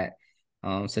advantage of that.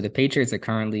 So the Patriots are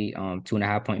currently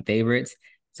 2.5 point favorites.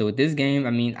 So with this game, I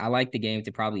mean, I like the game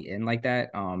to probably end like that.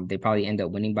 They probably end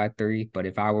up winning by 3. But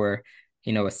if I were,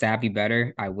 a savvy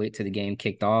better, I wait till the game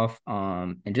kicked off,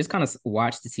 and just kind of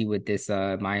watch to see what this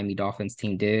Miami Dolphins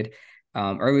team did.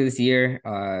 Earlier this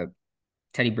year,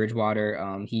 Teddy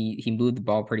Bridgewater, he moved the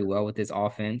ball pretty well with this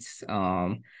offense.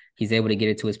 He's able to get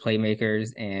it to his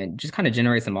playmakers and just kind of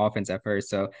generate some offense at first.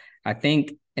 So I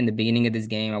think in the beginning of this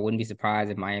game, I wouldn't be surprised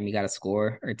if Miami got a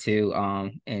score or two.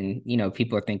 And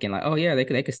people are thinking like, oh yeah, they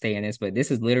could stay in this, but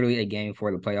this is literally a game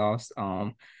for the playoffs.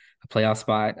 A playoff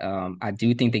spot. I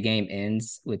do think the game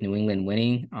ends with New England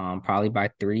winning, probably by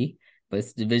 3. But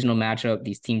it's a divisional matchup.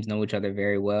 These teams know each other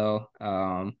very well.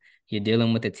 You're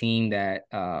dealing with a team that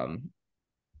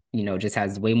just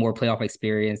has way more playoff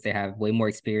experience. They have way more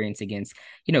experience against,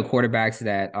 quarterbacks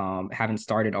that haven't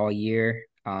started all year.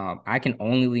 I can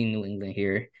only lean New England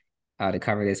here to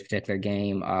cover this particular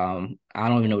game. I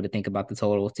don't even know what to think about the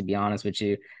total, to be honest with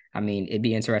you. I mean, it'd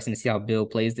be interesting to see how Bill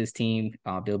plays this team,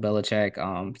 Bill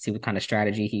Belichick, see what kind of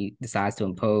strategy he decides to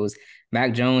impose.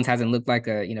 Mac Jones hasn't looked like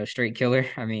a, straight killer.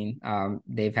 I mean,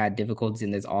 they've had difficulties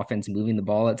in this offense moving the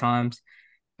ball at times.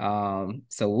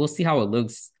 So we'll see how it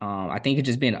looks. I think it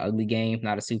just be an ugly game,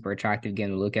 not a super attractive game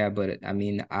to look at. But I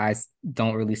mean, I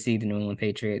don't really see the New England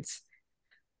Patriots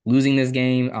losing this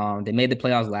game. They made the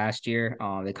playoffs last year.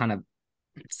 They kind of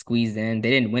squeezed in. They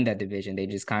didn't win that division. They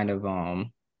just kind of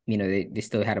they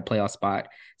still had a playoff spot.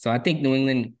 So I think New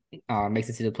England makes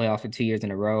it to the playoffs for 2 years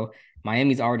in a row.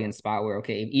 Miami's already in a spot where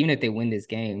even if they win this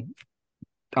game,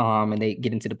 and they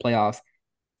get into the playoffs,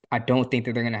 I don't think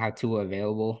that they're gonna have Tua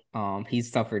available.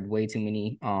 He's suffered way too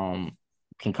many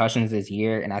concussions this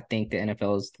year, and I think the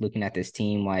NFL is looking at this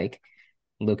team like,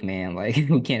 look, man, like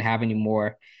we can't have any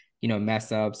more,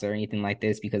 mess ups or anything like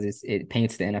this because it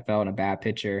paints the NFL in a bad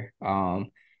picture.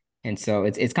 And so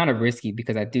it's kind of risky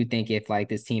because I do think if like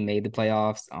this team made the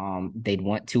playoffs, they'd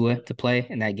want Tua to play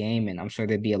in that game. And I'm sure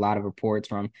there'd be a lot of reports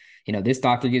from, this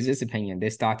doctor gives this opinion,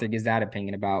 this doctor gives that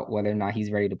opinion about whether or not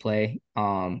he's ready to play.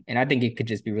 And I think it could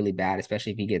just be really bad,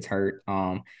 especially if he gets hurt.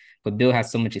 But Bill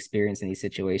has so much experience in these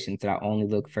situations that I only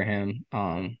look for him,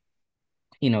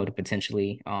 to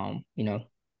potentially,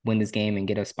 win this game and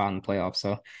get a spot in the playoffs.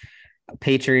 So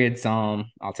Patriots, I'll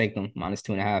take them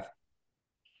 -2.5.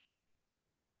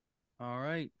 All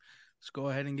right. Let's go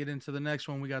ahead and get into the next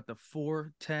one. We got the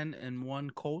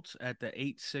 4-10-1 Colts at the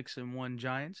 8-6-1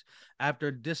 Giants. After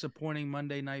a disappointing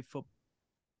Monday night football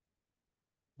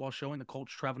showing, the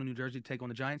Colts travel to New Jersey to take on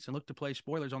the Giants and look to play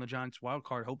spoilers on the Giants' wild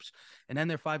card hopes and end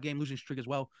their 5-game losing streak as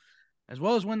well as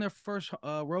win their first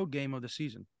road game of the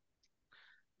season.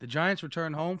 The Giants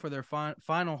return home for their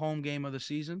final home game of the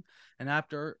season, and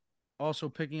after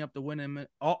almost picking up the win in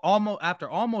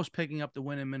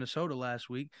Minnesota last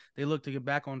week, they look to get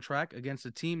back on track against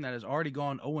a team that has already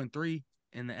gone 0-3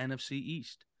 in the NFC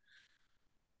East.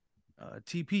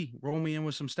 TP, roll me in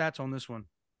with some stats on this one.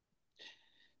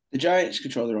 The Giants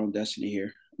control their own destiny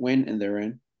here. Win and they're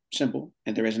in. Simple.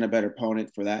 And there isn't a better opponent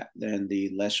for that than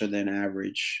the lesser than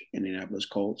average Indianapolis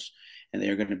Colts. And they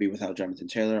are going to be without Jonathan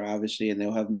Taylor, obviously, and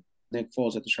they'll have Nick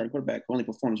Foles at the starting quarterback, who only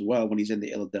performs well when he's in the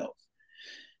Philadelphia.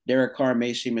 Derek Carr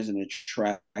may seem as an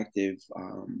attractive.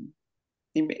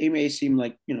 He may seem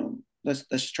like,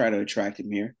 let's try to attract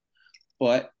him here,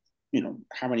 but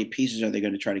how many pieces are they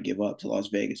going to try to give up to Las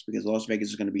Vegas? Because Las Vegas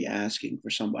is going to be asking for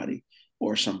somebody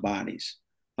or some bodies.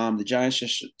 The Giants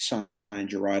just signed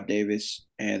Gerard Davis,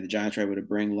 and the Giants were able to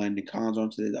bring Landon Collins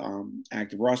onto the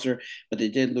active roster, but they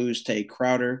did lose Tay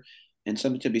Crowder. And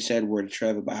something to be said, word to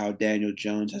Trev, about how Daniel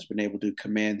Jones has been able to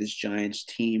command this Giants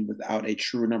team without a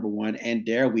true number 1 and,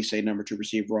 dare we say, number 2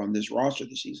 receiver on this roster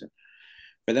this season.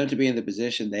 For them to be in the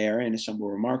position they are in is somewhat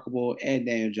remarkable, and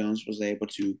Daniel Jones was able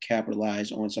to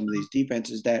capitalize on some of these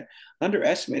defenses that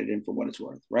underestimated him for what it's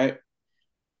worth, right?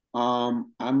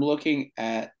 I'm looking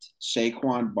at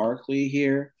Saquon Barkley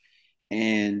here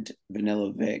and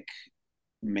Vanilla Vic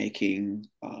making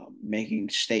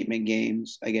statement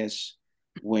games, I guess,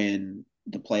 when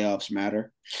the playoffs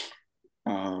matter.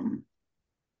 I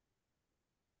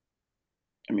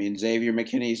mean, Xavier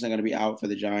McKinney's not going to be out for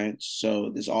the Giants, so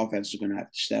this offense is going to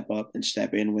have to step up and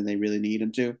step in when they really need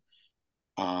him to.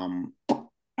 I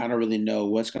don't really know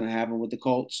what's going to happen with the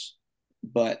Colts,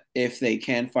 but if they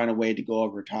can find a way to go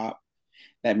over top,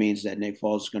 that means that Nick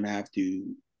Foles is going to have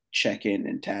to check in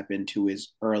and tap into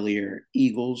his earlier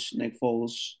Eagles, Nick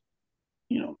Foles,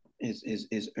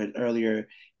 his earlier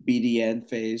BDN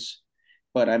phase.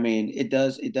 But I mean, it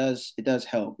does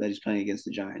help that he's playing against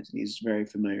the Giants, and he's very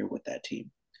familiar with that team,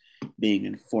 being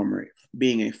a former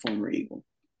Eagle.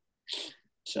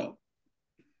 So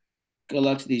good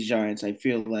luck to these Giants. I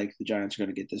feel like the Giants are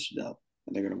going to get this dub,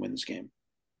 and they're going to win this game.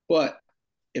 But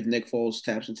if Nick Foles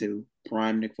taps into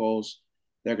prime Nick Foles,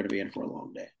 they're going to be in for a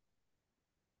long day.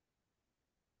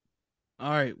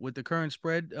 All right, with the current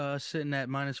spread sitting at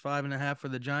 -5.5 for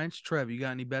the Giants, Trev, you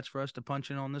got any bets for us to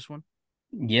punch in on this one?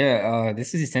 Yeah,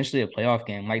 this is essentially a playoff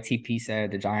game. Like TP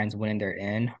said, the Giants winning their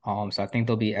in. So I think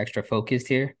they'll be extra focused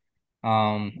here.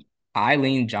 Um, I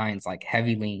lean Giants, like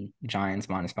heavy lean Giants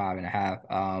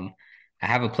 -5.5. I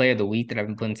have a play of the week that I've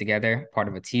been putting together, part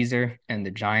of a teaser, and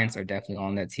the Giants are definitely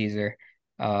on that teaser.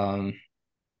 Um,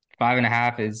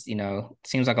 5.5 is,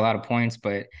 seems like a lot of points,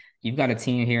 but you've got a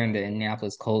team here in the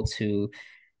Indianapolis Colts who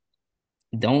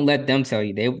don't let them tell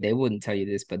you. They wouldn't tell you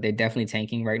this, but they're definitely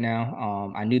tanking right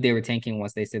now. I knew they were tanking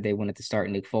once they said they wanted to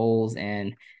start Nick Foles,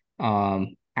 and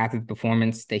after the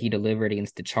performance that he delivered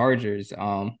against the Chargers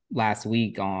last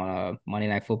week on Monday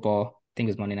Night Football, I think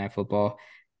it was Monday Night Football.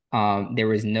 There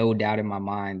was no doubt in my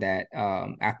mind that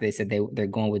after they said they're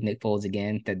going with Nick Foles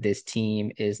again, that this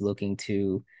team is looking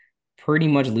to pretty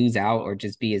much lose out or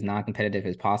just be as non-competitive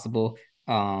as possible.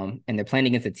 And they're playing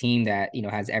against a team that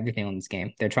has everything on this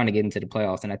game. They're trying to get into the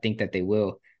playoffs, and I think that they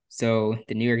will. So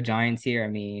the New York Giants here, I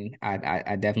mean,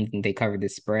 I definitely think they covered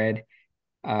this spread.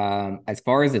 As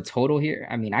far as the total here,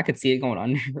 I mean, I could see it going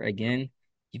under again.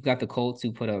 You've got the Colts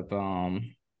who put up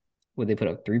what they put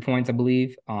up 3 points, I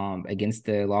believe, against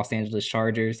the Los Angeles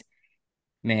Chargers.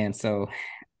 Man, so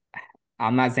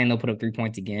I'm not saying they'll put up 3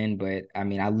 points again, but I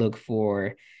mean, I look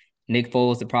for Nick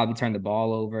Foles to probably turn the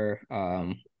ball over,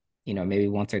 maybe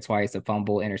once or twice, a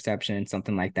fumble, interception,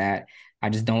 something like that. I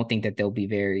just don't think that they'll be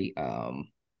very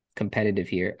competitive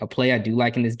here. A play I do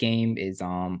like in this game is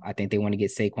I think they want to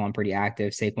get Saquon pretty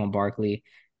active, Saquon Barkley,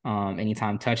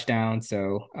 anytime touchdown.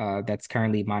 So that's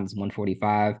currently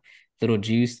 -145, little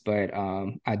juice, but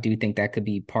I do think that could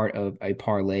be part of a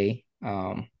parlay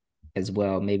as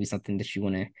well. Maybe something that you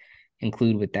want to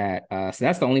include with that. So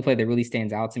that's the only play that really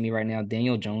stands out to me right now.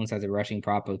 Daniel Jones has a rushing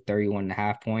prop of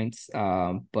 31.5 points.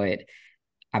 But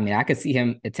I mean, I could see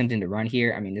him attempting to run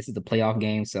here. I mean, this is the playoff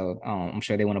game, so I'm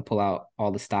sure they want to pull out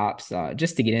all the stops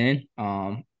just to get in.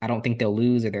 I don't think they'll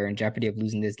lose or they're in jeopardy of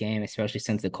losing this game, especially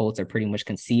since the Colts are pretty much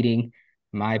conceding,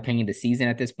 in my opinion, the season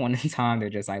at this point in time. They're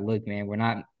just like, look, man, we're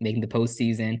not making the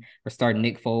postseason. We're starting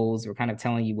Nick Foles. We're kind of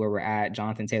telling you where we're at.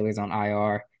 Jonathan Taylor's on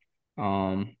IR.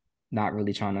 Not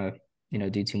really trying to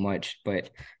do too much.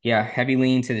 But yeah, heavy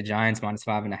lean to the Giants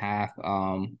 -5.5.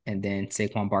 And then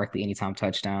Saquon Barkley anytime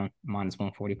touchdown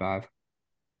 -145.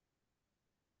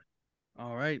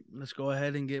 All right, let's go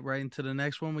ahead and get right into the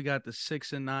next one. We got the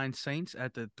 6-9 Saints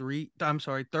at the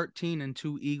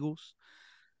 13-2 Eagles.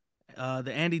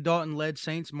 The Andy Dalton led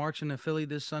Saints marching to Philly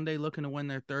this Sunday, looking to win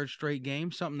their third straight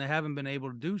game, something they haven't been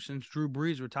able to do since Drew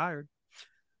Brees retired.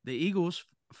 The Eagles'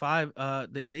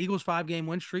 5-game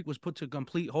win streak was put to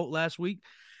complete halt last week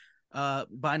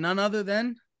by none other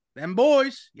than them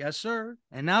boys. Yes, sir.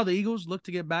 And now the Eagles look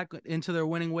to get back into their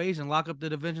winning ways and lock up the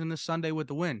division this Sunday with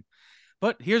the win.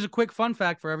 But here's a quick fun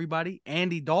fact for everybody.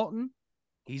 Andy Dalton,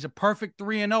 he's a perfect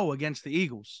 3-0 against the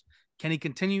Eagles. Can he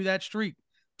continue that streak?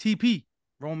 TP,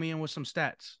 roll me in with some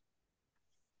stats.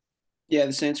 Yeah,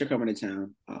 the Saints are coming to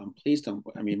town. Please don't.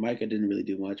 I mean, Micah didn't really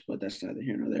do much, but that's neither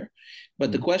here nor there.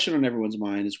 But the question on everyone's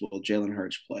mind is, will Jalen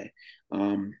Hurts play?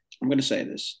 I'm going to say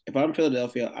this. If I'm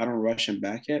Philadelphia, I don't rush him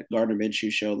back yet. Gardner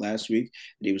Minshew showed last week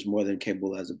that he was more than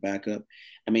capable as a backup.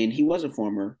 I mean, he was a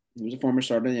former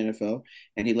starter in the NFL,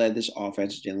 and he led this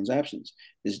offense in Jalen's absence.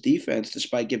 This defense,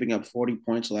 despite giving up 40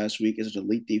 points last week, is an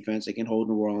elite defense. They can hold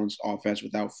New Orleans offense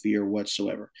without fear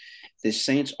whatsoever. This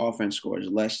Saints offense scores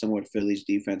less than what Philly's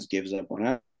defense gives up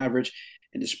on average.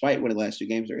 And despite winning the last two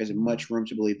games, there isn't much room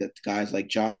to believe that guys like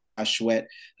Josh Sweat,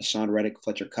 Hassan Reddick,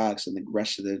 Fletcher Cox, and the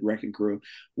rest of the wrecking crew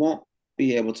won't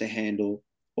be able to handle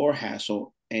or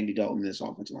hassle Andy Dalton in this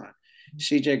offensive line.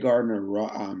 CJ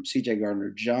Gardner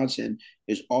Johnson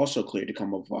is also cleared to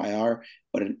come up with IR.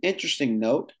 But an interesting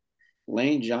note,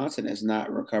 Lane Johnson has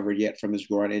not recovered yet from his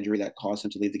groin injury that caused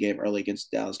him to leave the game early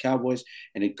against the Dallas Cowboys,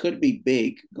 and it could be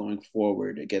big going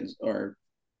forward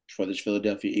for this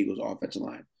Philadelphia Eagles offensive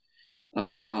line.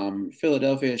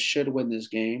 Philadelphia should win this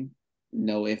game.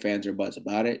 No ifs, ands, or buts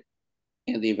about it.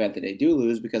 In the event that they do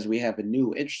lose, because we have a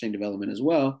new interesting development as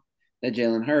well, that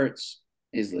Jalen Hurts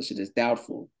is listed as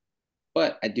doubtful.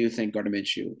 But I do think Gardner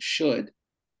Minshew should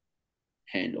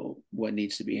handle what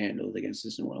needs to be handled against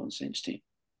this New Orleans Saints team.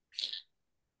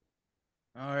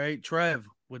 All right, Trev,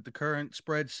 with the current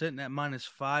spread sitting at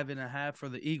 -5.5 for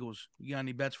the Eagles. You got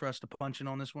any bets for us to punch in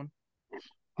on this one?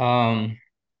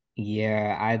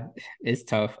 Yeah, it's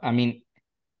tough. I mean,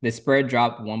 the spread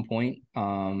dropped 1 point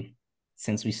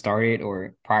since we started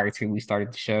or prior to we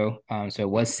started the show. So it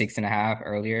was 6.5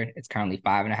 earlier. It's currently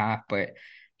 5.5, but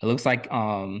it looks like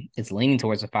it's leaning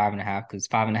towards a 5.5 because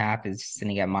 5.5 is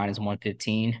sitting at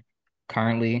 -115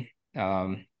 currently.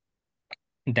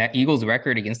 That Eagles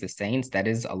record against the Saints, that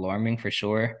is alarming for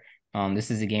sure.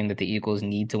 This is a game that the Eagles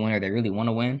need to win or they really want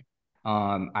to win.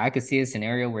 I could see a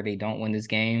scenario where they don't win this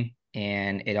game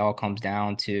and it all comes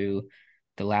down to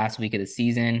the last week of the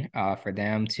season for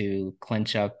them to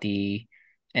clinch up the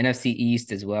NFC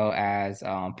East as well as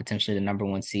potentially the number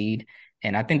one seed.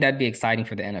 And I think that'd be exciting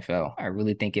for the NFL. I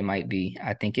really think it might be.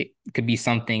 I think it could be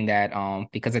something that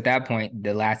because at that point,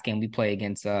 the last game we play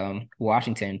against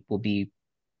Washington will be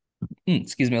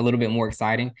excuse me, a little bit more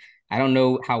exciting. I don't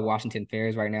know how Washington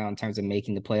fares right now in terms of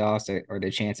making the playoffs or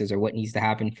their chances or what needs to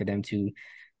happen for them to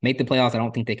make the playoffs. I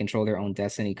don't think they control their own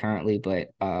destiny currently, but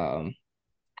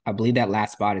I believe that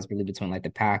last spot is really between like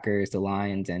the Packers, the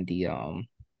Lions, and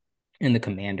the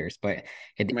Commanders. But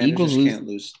if the Commanders Eagles just lose, can't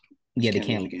lose. yeah, Just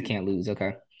they can't lose a can't game. can't lose.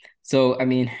 Okay. So I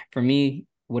mean, for me,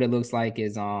 what it looks like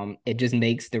is it just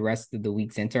makes the rest of the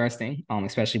weeks interesting.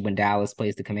 Especially when Dallas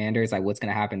plays the Commanders. Like what's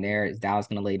gonna happen there? Is Dallas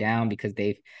gonna lay down because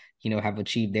they've, have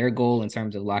achieved their goal in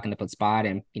terms of locking up a spot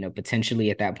and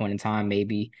potentially at that point in time,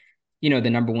 maybe, the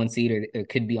number one seed or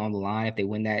could be on the line if they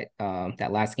win that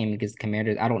last game against the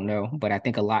Commanders. I don't know, but I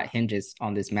think a lot hinges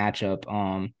on this matchup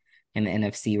in the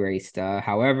NFC race.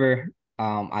 However,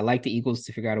 I like the Eagles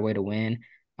to figure out a way to win.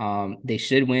 They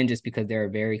should win just because they're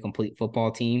a very complete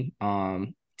football team.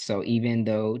 So even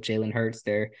though Jalen Hurts,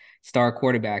 their star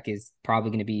quarterback, is probably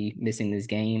going to be missing this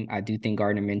game, I do think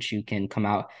Gardner Minshew can come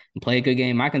out and play a good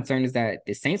game. My concern is that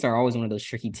the Saints are always one of those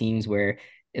tricky teams where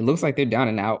it looks like they're down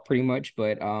and out pretty much,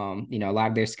 but a lot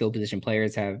of their skill position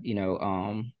players have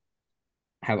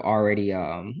already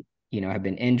have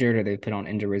been injured or they've put on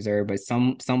injured reserve, but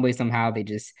some way somehow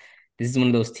this is one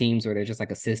of those teams where they're just like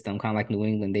a system, kind of like New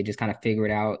England. They just kind of figure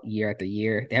it out year after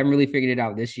year. They haven't really figured it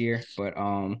out this year, but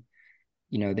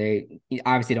they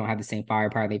obviously don't have the same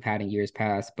firepower they've had in years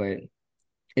past, but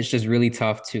it's just really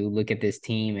tough to look at this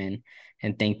team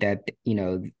and think that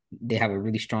they have a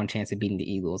really strong chance of beating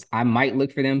the Eagles. I might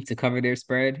look for them to cover their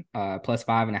spread, plus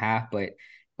 5.5, but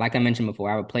like I mentioned before,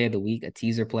 I have a play of the week, a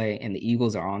teaser play, and the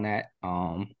Eagles are on that.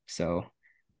 So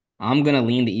I'm gonna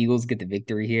lean the Eagles get the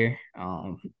victory here.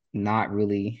 Not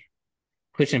really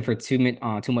pushing for too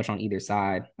much on either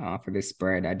side for this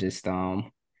spread. I just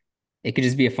it could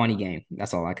just be a funny game.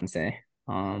 That's all I can say.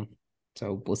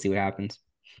 So we'll see what happens.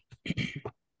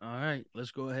 All right,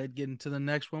 let's go ahead and get into the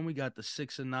next one. We got the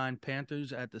 6-9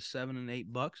 Panthers at the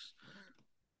 7-8 Bucks.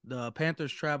 The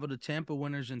Panthers travel to Tampa,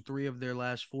 winners in 3 of their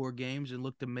last 4 games, and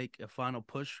look to make a final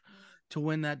push to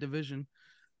win that division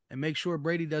and make sure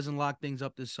Brady doesn't lock things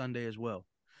up this Sunday as well.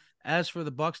 As for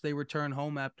the Bucks, they return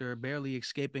home after barely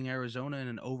escaping Arizona in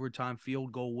an overtime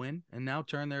field goal win, and now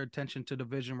turn their attention to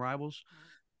division rivals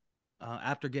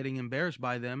after getting embarrassed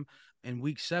by them in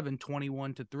Week 7,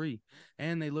 21-3,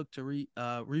 and they look to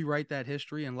rewrite that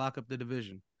history and lock up the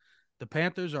division. The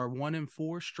Panthers are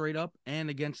 1-4 straight up and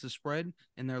against the spread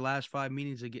in their last 5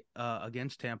 meetings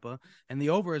against Tampa, and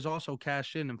the over has also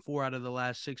cashed in 4 out of the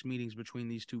last 6 meetings between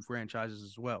these two franchises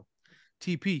as well.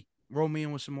 TP, roll me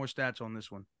in with some more stats on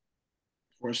this one.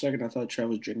 For a second, I thought Trev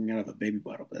was drinking out of a baby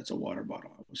bottle, but that's a water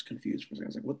bottle. I was confused for a second. I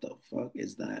was like, what the fuck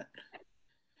is that?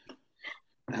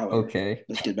 However, Okay.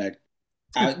 let's get back.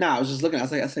 I was just looking. I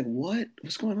was like, what?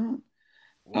 What's going on?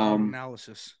 Wild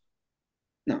analysis.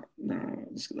 No.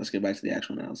 Let's get back to the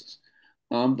actual analysis.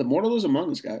 The mortal is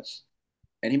among us, guys,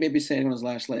 and he may be staying on his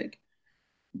last leg.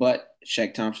 But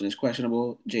Shaq Thompson is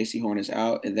questionable. J.C. Horn is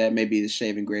out, and that may be the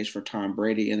saving grace for Tom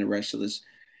Brady and the rest of this.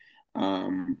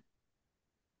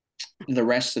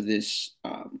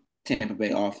 Tampa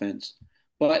Bay offense.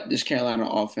 But this Carolina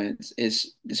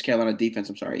defense,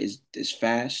 I'm sorry, is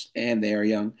fast and they are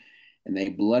young, and they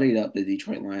bloodied up the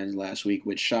Detroit Lions last week,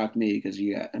 which shocked me because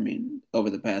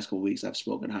over the past couple weeks I've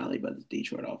spoken highly about this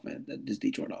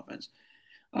Detroit offense.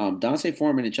 Dante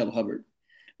Foreman and Chuba Hubbard,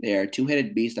 they are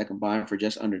two-headed beasts that combined for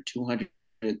just under 300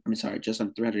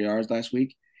 yards last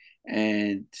week.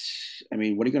 And what are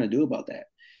you going to do about that?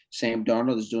 Sam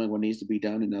Darnold is doing what needs to be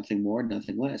done and nothing more,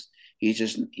 nothing less.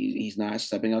 He's not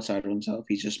stepping outside of himself.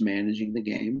 He's just managing the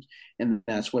games, and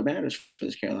that's what matters for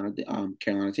this Carolina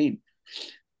team.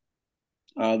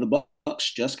 The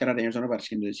Bucks just got out of Arizona by the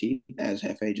skin of the teeth, as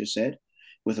Hefe just said.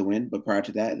 with a win. But prior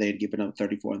to that, they had given up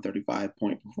 34 and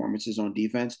 35-point performances on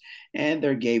defense, and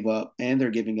they're giving up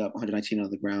 119 on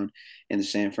the ground in the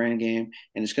San Fran game.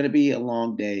 And it's going to be a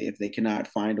long day if they cannot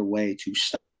find a way to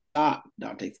stop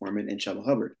Dante Foreman and Chuba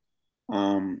Hubbard.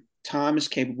 Tom is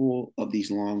capable of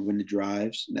these long-winded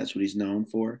drives. That's what he's known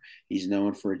for. He's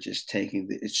known for just sucking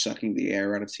the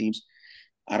air out of teams.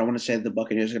 I don't want to say that the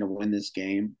Buccaneers are going to win this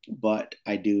game, but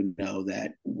I do know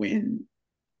that when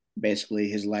basically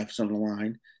his life is on the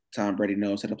line, Tom Brady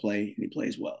knows how to play and he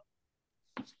plays well.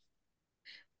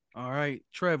 All right,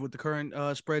 Trev, with the current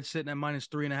spread sitting at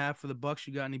 -3.5 for the Bucs,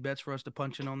 you got any bets for us to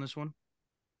punch in on this one?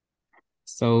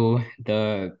 So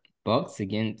the Bucks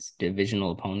against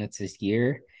divisional opponents this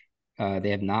year, they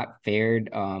have not fared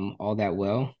all that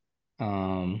well.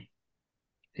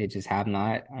 They just have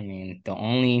not. I mean, the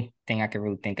only thing I could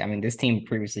really think, I mean, this team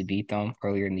previously beat them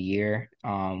earlier in the year,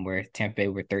 where Tampa Bay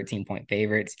were 13-point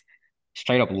favorites,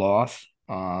 straight up loss.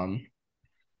 The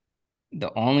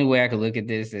only way I could look at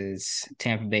this is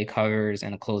Tampa Bay covers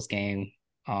in a close game.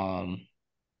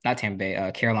 Not Tampa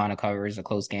Bay, Carolina covers a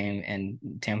close game, and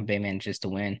Tampa Bay manages to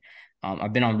win.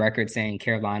 I've been on record saying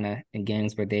Carolina in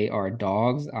games where they are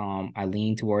dogs. I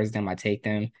lean towards them. I take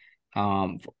them.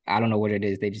 I don't know what it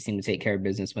is. They just seem to take care of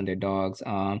business when they're dogs.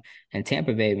 And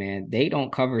Tampa Bay, man, they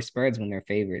don't cover spreads when they're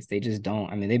favorites. They just don't.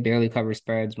 I mean, they barely cover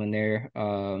spreads when they're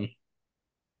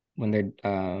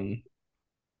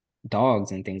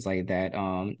dogs and things like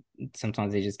that.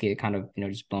 Sometimes they just get kind of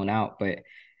just blown out. But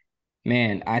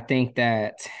man, I think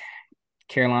that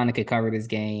Carolina could cover this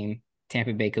game.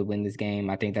 Tampa Bay could win this game.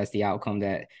 I think that's the outcome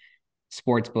that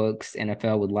sports books,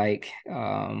 NFL would like.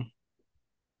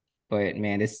 But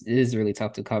man, this is really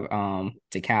tough to cover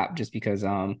to cap just because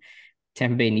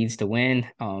Tampa Bay needs to win.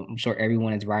 I'm sure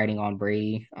everyone is riding on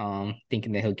Brady,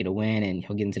 thinking that he'll get a win and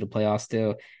he'll get into the playoffs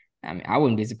still. I mean, I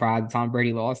wouldn't be surprised if Tom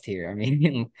Brady lost here. I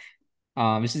mean,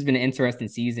 it's just been an interesting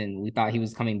season. We thought he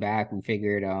was coming back. We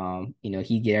figured,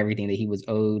 he'd get everything that he was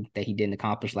owed that he didn't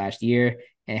accomplish last year.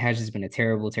 And it has just been a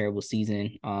terrible, terrible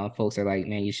season. Folks are like,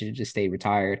 man, you should have just stayed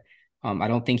retired. I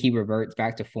don't think he reverts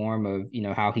back to form of,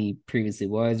 how he previously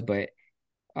was, but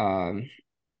um,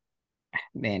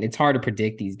 man, it's hard to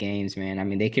predict these games, man. I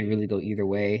mean, they could really go either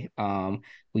way.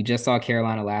 We just saw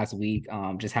Carolina last week,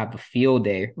 just have a field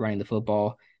day running the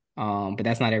football. But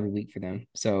that's not every week for them.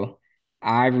 So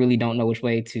I really don't know which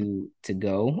way to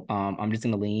go. I'm just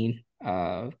gonna lean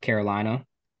Carolina,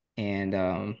 and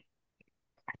I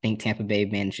think Tampa Bay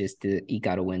manages to eke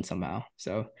out a win somehow.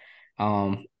 So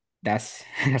that's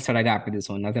that's what I got for this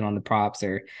one. Nothing on the props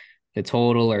or the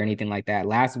total or anything like that.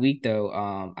 Last week though,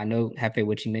 I know Hefe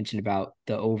what you mentioned about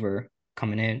the over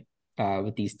coming in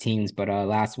with these teams, but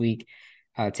last week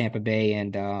Tampa Bay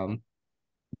and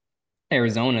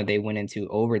Arizona, they went into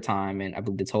overtime, and I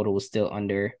believe the total was still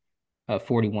under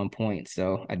 41 points.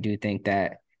 So I do think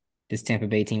that this Tampa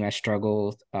Bay team has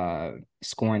struggled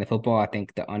scoring the football. I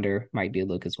think the under might be a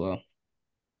look as well.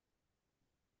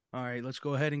 All right, let's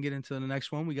go ahead and get into the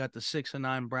next one. We got the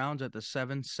 6-9 Browns at the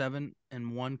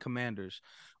 7-7-1 Commanders.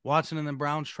 Watson and the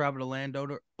Browns travel to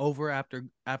Landover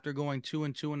after going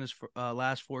 2-2 in his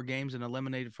last 4 games and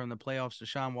eliminated from the playoffs.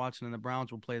 Deshaun Watson and the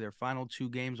Browns will play their final 2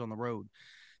 games on the road,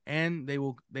 and they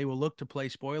will look to play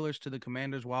spoilers to the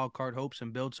Commanders' wild card hopes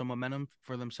and build some momentum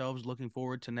for themselves looking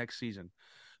forward to next season.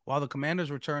 While the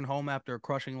Commanders return home after a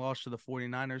crushing loss to the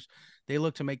 49ers, they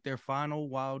look to make their final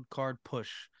wild card push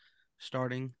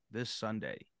starting this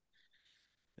Sunday.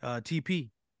 TP,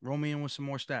 roll me in with some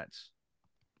more stats.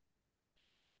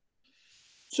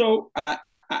 So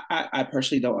I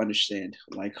personally don't understand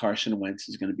why Carson Wentz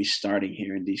is going to be starting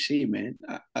here in DC, man.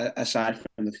 Aside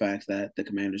from the fact that the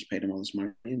Commanders paid him all this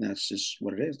money, and that's just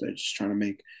what it is. They're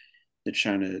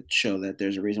trying to show that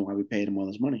there's a reason why we paid him all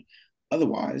this money.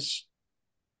 Otherwise,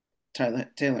 Taylor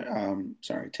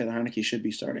Heineke should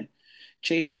be starting.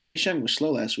 Chase Young was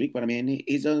slow last week, but I mean,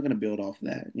 he's only going to build off of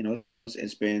that.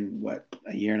 It's been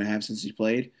a year and a half since he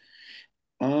played.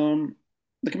 Um,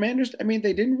 the Commanders, I mean,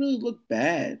 they didn't really look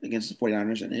bad against the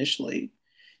 49ers initially,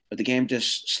 but the game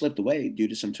just slipped away due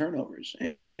to some turnovers.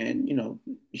 And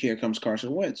here comes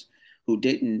Carson Wentz, who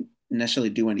didn't necessarily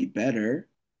do any better,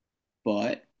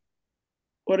 but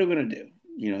what are we going to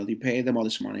do? They paid them all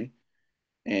this money,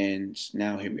 and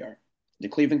now here we are. The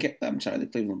Cleveland Browns, not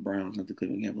the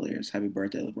Cleveland Cavaliers. Happy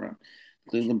birthday, LeBron. The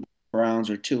Cleveland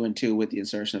Browns are 2-2 with the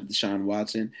insertion of Deshaun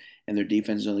Watson, and their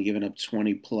defense has only given up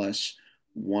 20 plus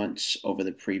once over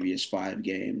the previous 5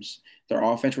 games. Their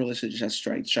offense really just has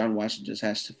strength. Deshaun Watson just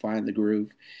has to find the groove.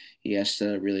 He has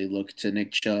to really look to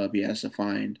Nick Chubb. He has to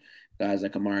find guys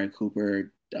like Amari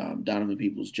Cooper, Donovan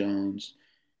Peoples-Jones,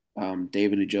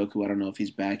 David Njoku. I don't know if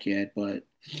he's back yet, but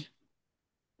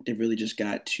They've really just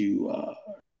got to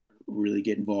really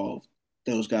get involved.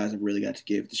 Those guys have really got to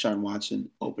give Deshaun Watson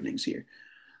openings here.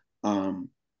 Um,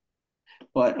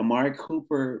 but Amari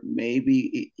Cooper,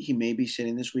 maybe he may be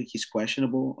sitting this week. He's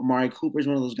questionable. Amari Cooper is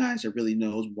one of those guys that really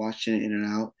knows Washington in and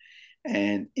out.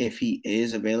 And if he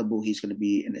is available, he's going to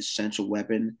be an essential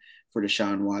weapon for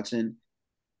Deshaun Watson.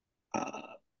 Uh,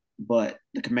 but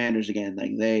the Commanders, again,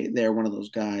 like they're one of those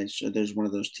guys. So there's one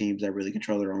of those teams that really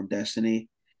control their own destiny.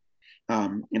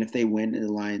 And if they win and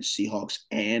the Lions, Seahawks,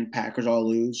 and Packers all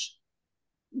lose,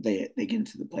 they get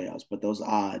into the playoffs. But those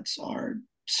odds are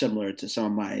similar to some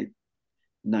of my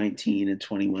 19 and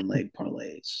 21 leg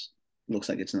parlays. Looks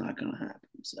like it's not going to happen.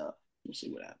 So we'll see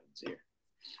what happens here.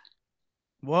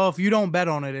 Well, if you don't bet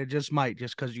on it, it just might,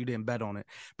 just because you didn't bet on it.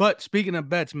 But speaking of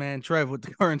bets, man, Trev, with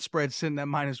the current spread sitting at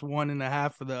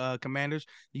 -1.5 for the Commanders,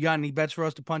 you got any bets for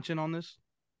us to punch in on this?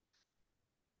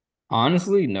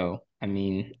 Honestly, no. I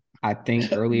mean, I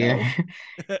think earlier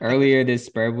No. earlier this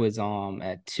spread was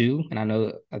at 2, and I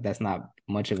know that's not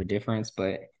much of a difference,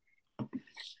 but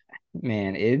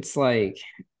man, it's like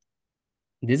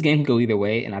this game can go either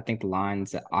way, and I think the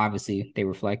lines obviously they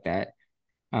reflect that.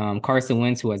 Carson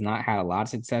Wentz, who has not had a lot of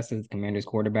success as the Commanders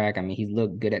quarterback. I mean, he's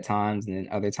looked good at times, and then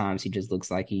other times he just looks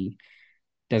like he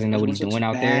doesn't know Carson what he's Wentz looks doing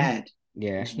out there. bad.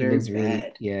 Yeah, Looks he very looks really,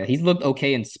 bad. yeah, he's looked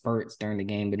okay in spurts during the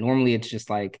game, but normally it's just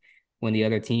like when the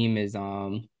other team is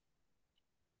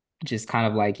just kind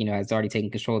of like, has already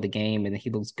taken control of the game and he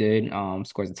looks good,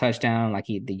 scores a touchdown, like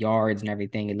the yards and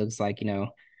everything. It looks like,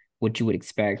 what you would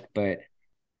expect, but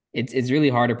it's really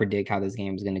hard to predict how this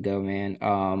game is going to go, man.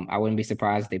 I wouldn't be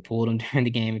surprised if they pulled him during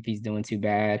the game if he's doing too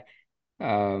bad.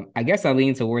 I guess I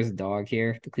lean towards the dog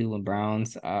here, the Cleveland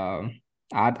Browns.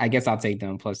 I guess I'll take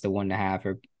them plus the 1.5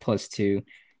 or +2.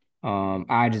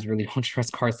 I just really don't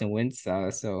trust Carson Wentz,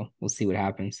 so we'll see what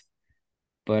happens.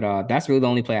 But that's really the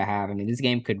only play I have. I mean, this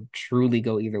game could truly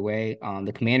go either way.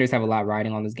 The Commanders have a lot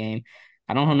riding on this game.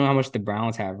 I don't know how much the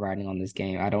Browns have riding on this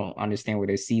game. I don't understand where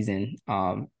their season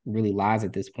really lies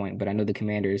at this point. But I know the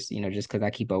Commanders, just because I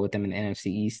keep up with them in the NFC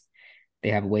East, they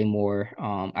have way more.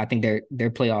 I think their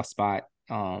playoff spot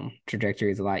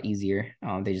trajectory is a lot easier.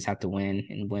 They just have to win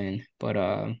and win. But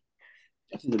I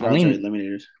think the I Browns are lean.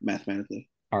 eliminated mathematically.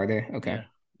 Are they okay? Yeah.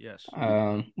 Yes.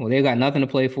 Well, they've got nothing to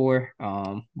play for.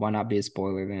 Why not be a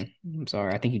spoiler then? I'm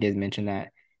sorry. I think you did mention that.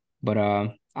 But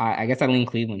I guess I lean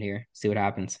Cleveland here. See what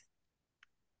happens.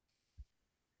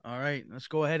 All right, let's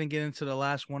go ahead and get into the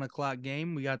last 1 o'clock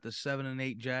game. We got the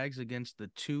 7-8 Jags against the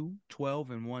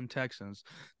 2-12-1 Texans.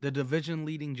 The division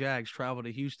leading Jags travel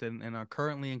to Houston and are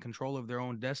currently in control of their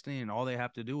own destiny, and all they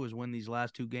have to do is win these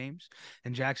last 2 games.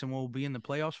 And Jackson will be in the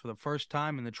playoffs for the first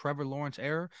time in the Trevor Lawrence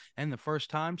era and the first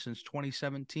time since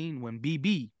 2017 when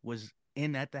BB was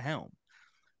in at the helm.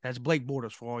 That's Blake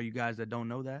Bortles for all you guys that don't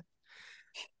know that.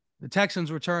 The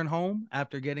Texans return home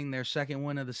after getting their second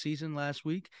win of the season last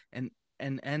week and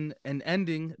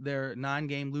ending their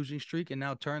 9-game losing streak, and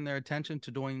now turn their attention to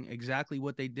doing exactly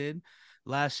what they did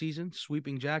last season,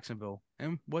 sweeping Jacksonville,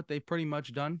 and what they've pretty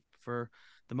much done for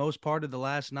the most part of the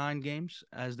last 9 games,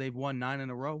 as they've won 9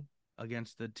 in a row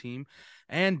against the team.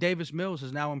 And Davis Mills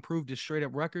has now improved his straight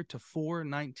up record to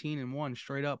 4-19-1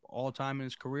 straight up all time in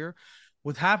his career,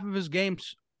 with half of his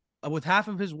games. With half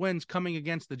of his wins coming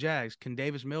against the Jags, can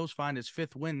Davis Mills find his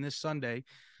 5th win this Sunday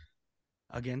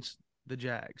against the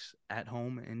Jags at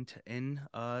home in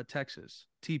Texas?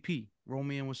 TP, roll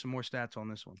me in with some more stats on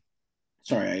this one.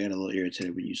 Sorry, I got a little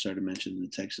irritated when you started mentioning the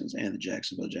Texans and the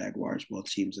Jacksonville Jaguars, both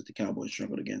teams that the Cowboys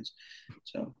struggled against.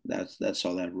 So that's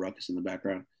all that ruckus in the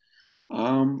background.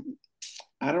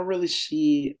 I don't really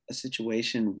see a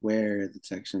situation where the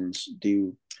Texans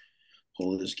do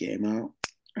pull this game out.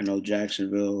 I know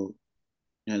Jacksonville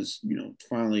has,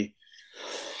 finally,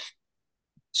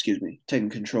 taken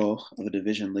control of a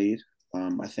division lead.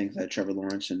 I think that Trevor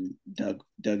Lawrence and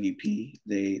Dougie P,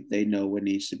 they know what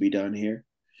needs to be done here.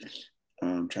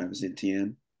 Travis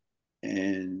Etienne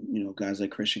and guys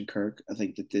like Christian Kirk. I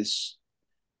think that this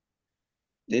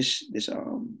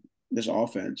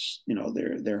offense,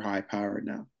 they're high powered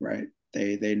now, right?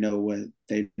 They know what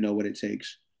it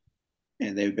takes,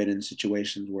 and they've been in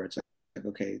situations where it's like,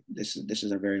 okay, this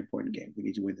is a very important game. We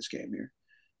need to win this game here.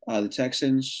 The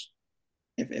Texans,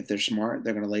 if they're smart,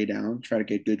 they're going to lay down, try to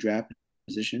get good draft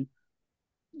position.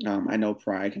 I know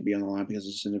pride can be on the line because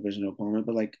it's a divisional opponent,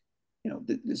 but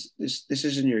this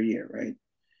isn't your year, right?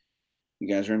 You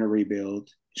guys are in a rebuild.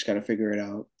 Just got to figure it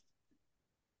out.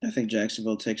 I think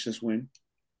Jacksonville takes this win.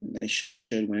 They should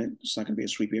win it. It's not going to be a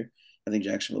sweep here. I think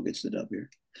Jacksonville gets the dub here.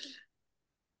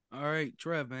 All right,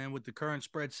 Trev, man, with the current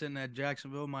spread sitting at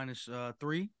Jacksonville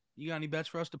 -3, you got any bets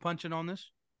for us to punch in on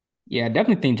this? Yeah, I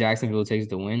definitely think Jacksonville takes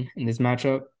the win in this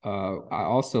matchup. I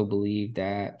also believe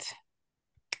that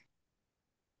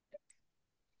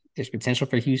there's potential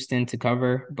for Houston to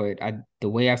cover, but the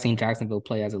way I've seen Jacksonville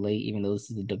play as of late, even though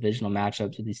this is a divisional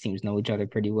matchup, so these teams know each other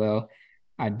pretty well,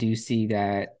 I do see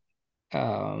that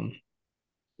um,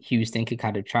 Houston could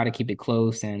kind of try to keep it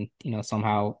close and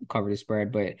somehow cover the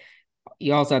spread. But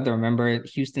you also have to remember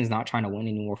Houston's not trying to win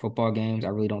any more football games. I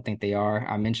really don't think they are.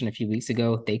 I mentioned a few weeks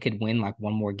ago they could win like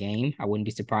one more game. I wouldn't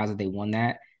be surprised if they won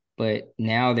that. But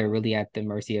now they're really at the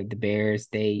mercy of the Bears.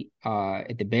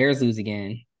 If the Bears lose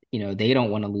again, they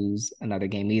don't want to lose another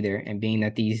game either. And being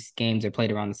that these games are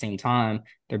played around the same time,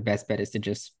 their best bet is to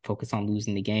just focus on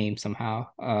losing the game somehow.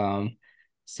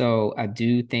 So I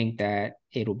do think that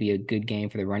it'll be a good game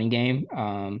for the running game.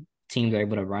 Teams are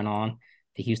able to run on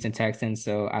the Houston Texans.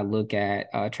 So I look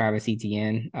at Travis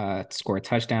Etienne to score a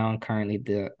touchdown. Currently,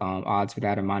 the odds for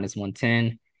that are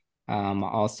 -110. I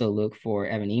also look for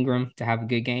Evan Ingram to have a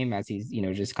good game as he's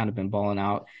just kind of been balling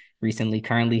out recently.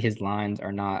 Currently, his lines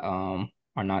are not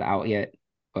out yet,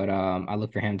 but I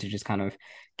look for him to just kind of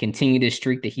continue this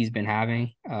streak that he's been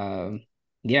having.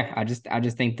 Yeah, I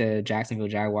just think the Jacksonville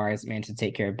Jaguars managed to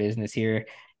take care of business here.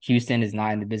 Houston is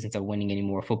not in the business of winning any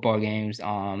more football games.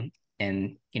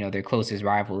 And their closest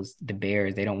rivals, the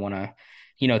Bears, they don't want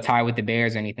to, tie with the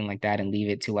Bears or anything like that and leave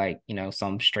it to like,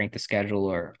 some strength of schedule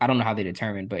or I don't know how they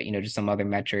determine, but just some other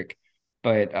metric.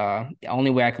 But the only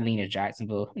way I can lean is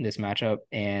Jacksonville in this matchup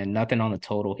and nothing on the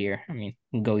total here. I mean,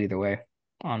 can go either way,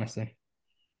 honestly.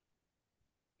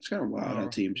 It's kind of wild how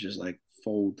teams just like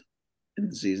fold in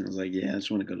the season. It's like, yeah, I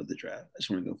just want to go to the draft. I just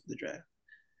want to go for the draft.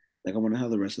 Like, I wonder how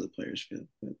the rest of the players feel,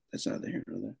 but that's neither here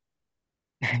nor there.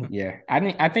 Yeah,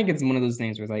 I think it's one of those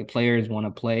things where like players want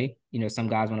to play. Some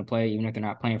guys want to play even if they're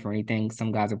not playing for anything.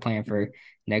 Some guys are playing for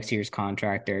next year's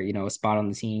contract or a spot on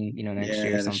the team. Next year or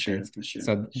Yeah, that's something. true. That's true.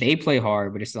 So they play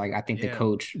hard, but it's like I think the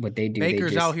coach what they do.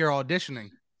 Baker's they just out here auditioning.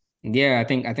 Yeah, I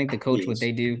think the coach what Yes.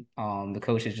 they do. The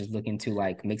coach is just looking to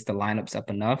like mix the lineups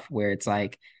up enough where it's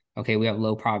like okay, we have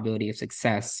low probability of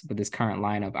success with this current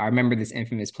lineup. I remember this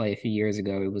infamous play a few years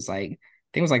ago. It was like I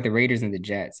think it was like the Raiders and the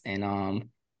Jets, and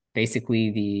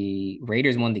basically the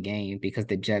Raiders won the game because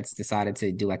the Jets decided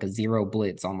to do like a zero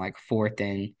blitz on like fourth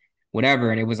and whatever,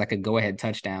 and it was like a go ahead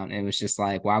touchdown. And it was just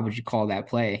like, why would you call that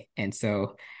play? And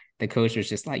so the coach was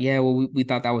just like, yeah, well, we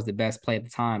thought that was the best play at the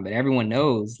time, but everyone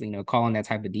knows, calling that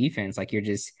type of defense, like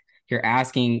you're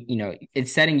asking,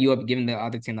 it's setting you up, giving the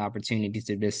other team the opportunity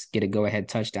to just get a go ahead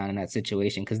touchdown in that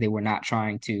situation because they were not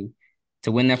trying to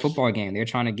win that football game. They're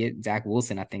trying to get Zach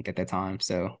Wilson, I think, at the time.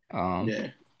 So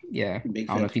yeah, Big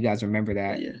I don't know if you guys remember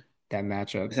that yeah, that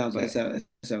matchup. it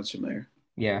sounds familiar.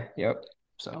 Yeah, yep.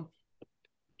 So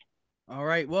All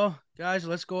right, well, guys,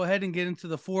 let's go ahead and get into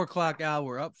the 4 o'clock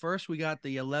hour. Up first, we got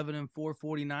the 11-4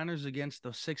 49ers against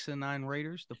the 6-9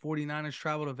 Raiders. The 49ers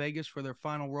travel to Vegas for their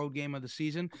final road game of the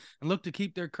season and look to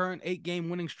keep their current 8-game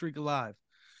winning streak alive.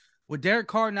 With Derek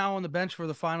Carr now on the bench for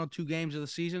the final 2 games of the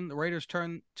season, the Raiders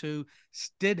turn to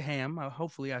Stidham.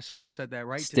 Hopefully, I said that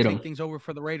right. To take things over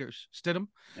for the Raiders. Stidham?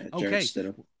 Okay.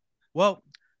 Stidham. Well,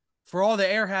 for all the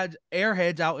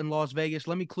airheads out in Las Vegas,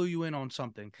 let me clue you in on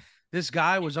something. This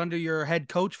guy was under your head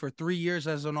coach for 3 years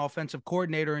as an offensive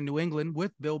coordinator in New England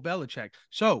with Bill Belichick.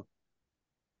 So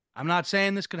I'm not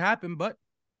saying this could happen, but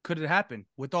could it happen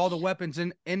with all the weapons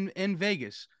in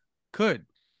Vegas? Could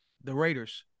the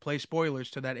Raiders play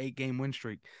spoilers to that 8-game win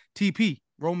streak? TP,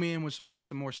 roll me in with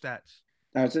some more stats.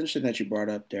 Now, it's interesting that you brought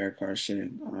up Derek Carr.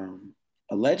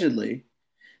 Allegedly,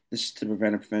 this is to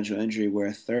prevent a potential injury, where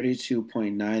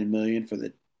 $32.9 million for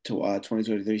the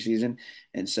 2023 season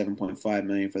and $7.5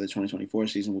 million for the 2024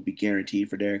 season will be guaranteed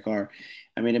for Derek Carr.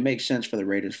 I mean, it makes sense for the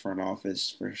Raiders front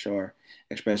office for sure,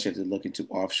 especially if they're looking to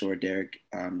offshore Derek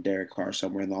Carr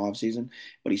somewhere in the offseason.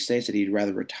 But he states that he'd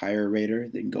rather retire a Raider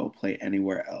than go play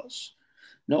anywhere else.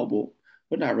 Noble,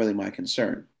 but not really my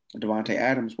concern. Devontae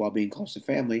Adams, while being close to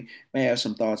family, may have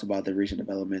some thoughts about the recent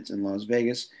developments in Las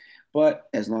Vegas, but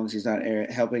as long as he's not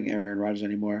helping Aaron Rodgers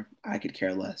anymore, I could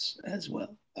care less as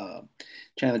well.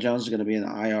 Chandler Jones is going to be in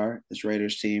the IR. This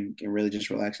Raiders team can really just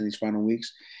relax in these final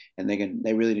weeks, and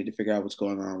they really need to figure out what's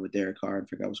going on with Derek Carr and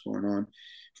figure out what's going on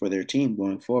for their team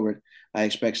going forward. I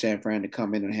expect San Fran to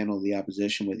come in and handle the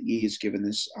opposition with ease, given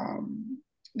this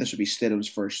will be Stidham's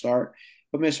first start.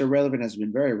 But Mr. Relevant has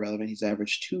been very relevant. He's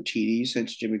averaged 2 TDs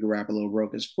since Jimmy Garoppolo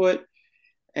broke his foot,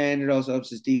 and it also helps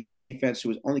his defense, who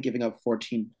was only giving up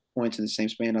 14 points in the same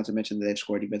span, not to mention that they've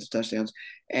scored defensive touchdowns,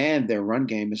 and their run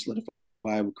game is solidified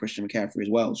with Christian McCaffrey as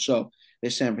well. So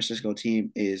this San Francisco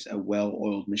team is a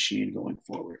well-oiled machine going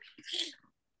forward.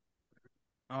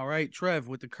 All right, Trev,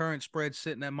 with the current spread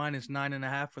sitting at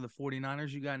 -9.5 for the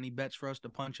 49ers, you got any bets for us to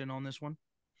punch in on this one?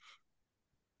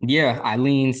 Yeah, I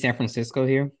lean San Francisco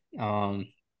here.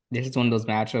 This is one of those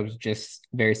matchups just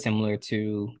very similar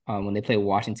to when they played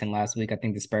Washington last week. I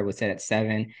think the spread was set at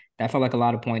 7. That felt like a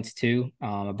lot of points too.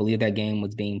 I believe that game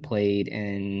was being played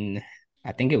in,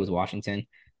 I think it was Washington.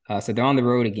 So they're on the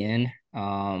road again.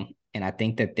 And I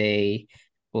think that they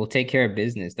will take care of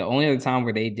business. The only other time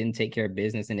where they didn't take care of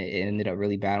business and it ended up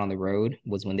really bad on the road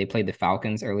was when they played the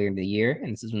Falcons earlier in the year.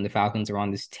 And this is when the Falcons were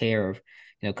on this tear of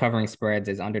covering spreads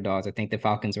as underdogs. I think the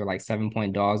Falcons were like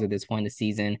 7-point dogs at this point in the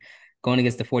season, going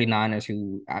against the 49ers,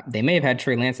 who they may have had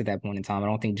Trey Lance at that point in time. I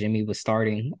don't think Jimmy was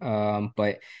starting.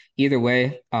 But either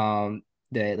way, the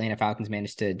Atlanta Falcons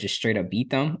managed to just straight up beat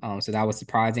them. So that was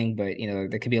surprising, but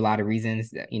there could be a lot of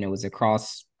reasons that, it was a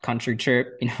cross country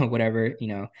trip, whatever,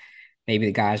 maybe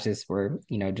the guys just were,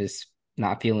 just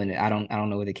not feeling it. I don't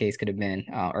know what the case could have been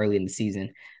early in the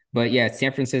season. But yeah,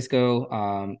 San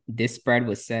Francisco, this spread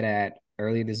was set at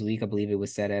earlier this week. I believe it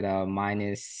was set at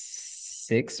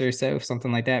 -6 or so,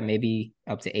 something like that, maybe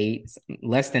up to 8,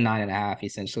 less than 9.5,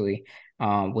 essentially.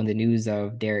 When the news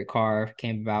of Derek Carr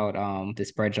came about, the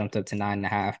spread jumped up to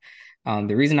 9.5.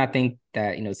 The reason I think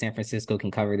that San Francisco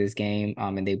can cover this game,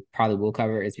 and they probably will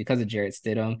cover, is because of Jarrett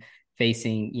Stidham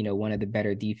facing one of the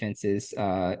better defenses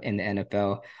in the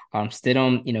NFL.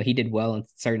 Stidham, he did well in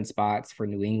certain spots for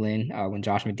New England when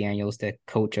Josh McDaniels, the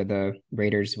coach of the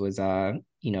Raiders, was in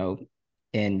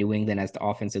New England as the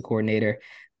offensive coordinator.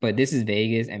 But this is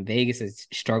Vegas, and Vegas has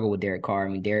struggled with Derek Carr. I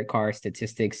mean, Derek Carr's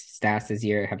stats this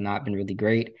year have not been really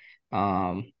great.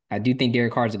 I do think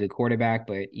Derek Carr is a good quarterback,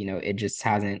 but it just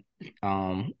hasn't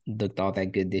looked all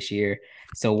that good this year.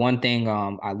 So one thing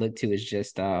I look to is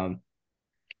just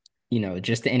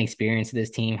just the inexperience of this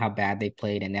team, how bad they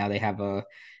played, and now they have a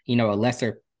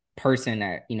lesser person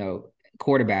at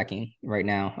quarterbacking right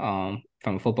now.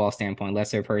 From a football standpoint,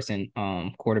 lesser person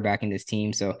quarterbacking this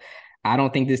team. So I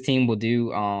don't think this team will do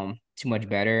too much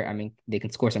better. I mean, they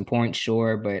can score some points,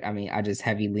 sure, but I mean, I just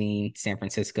heavy lean San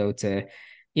Francisco to,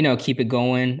 keep it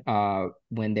going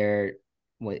when they're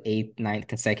eighth, ninth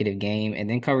consecutive game, and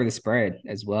then cover the spread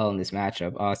as well in this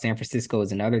matchup. San Francisco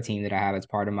is another team that I have as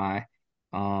part of my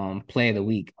play of the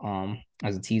week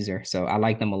as a teaser. So I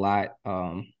like them a lot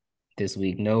this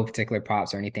week. No particular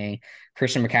props or anything.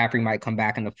 Christian McCaffrey might come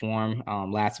back into form.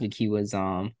 Last week he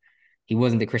wasn't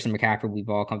the Christian McCaffrey we've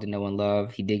all come to know and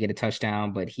love. He did get a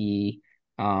touchdown, but he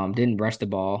didn't rush the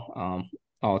ball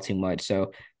all too much.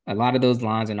 So a lot of those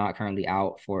lines are not currently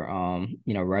out for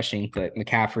rushing, but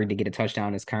McCaffrey to get a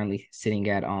touchdown is currently sitting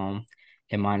at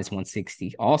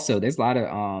 -160. Also, there's a lot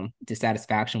of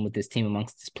dissatisfaction with this team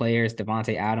amongst its players.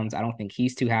 Devontae Adams, I don't think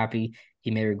he's too happy. He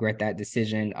may regret that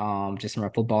decision just from a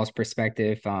football's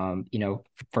perspective,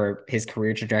 for his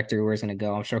career trajectory, where it's going to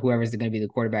go. I'm sure whoever's going to be the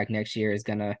quarterback next year is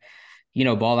going to,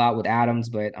 ball out with Adams,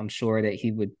 but I'm sure that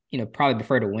he would, probably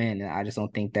prefer to win. And I just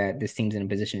don't think that this team's in a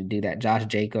position to do that. Josh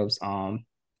Jacobs,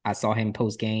 I saw him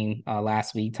post game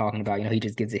last week talking about, he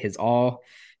just gives it his all.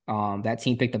 That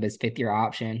team picked up his 5th-year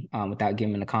option without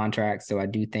giving him a contract. So I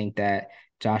do think that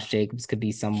Josh Jacobs could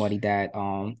be somebody that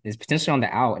is potentially on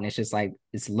the out. And it's just like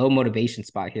it's low motivation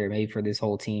spot here, maybe for this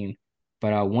whole team.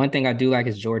 But one thing I do like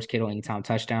is George Kittle anytime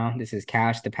touchdown. This is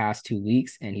cash the past 2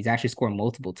 weeks, and he's actually scored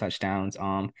multiple touchdowns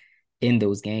in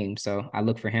those games. So I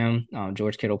look for him,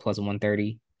 George Kittle plus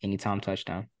 130 anytime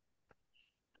touchdown.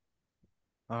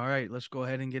 All right, let's go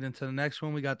ahead and get into the next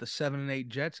one. We got the 7-8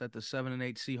 Jets at the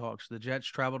 7-8 Seahawks. The Jets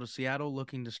travel to Seattle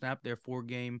looking to snap their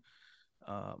four-game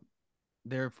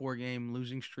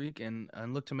losing streak and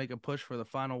look to make a push for the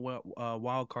final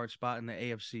wild card spot in the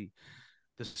AFC.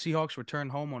 The Seahawks return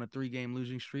home on a 3-game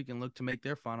losing streak and look to make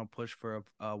their final push for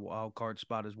a wild card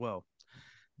spot as well.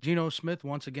 Geno Smith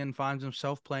once again finds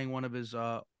himself playing one of his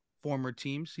former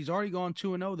teams. He's already gone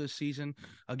 2-0 this season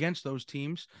against those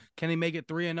teams. Can he make it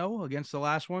 3-0 against the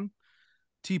last one?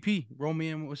 TP, roll me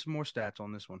in with some more stats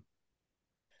on this one.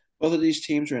 Both of these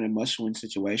teams are in a must-win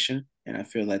situation, and I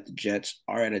feel like the Jets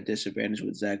are at a disadvantage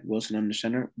with Zach Wilson under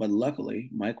center. But luckily,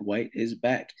 Mike White is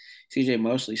back. CJ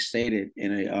Mosley stated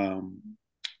in an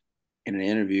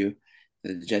interview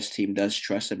that the Jets team does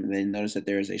trust him, and they notice that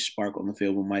there is a spark on the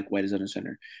field when Mike White is under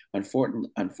center.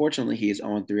 Unfortunately, he is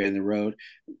 0-3 on the road,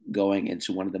 going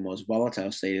into one of the most volatile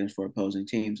stadiums for opposing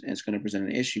teams, and it's going to present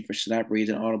an issue for snap reads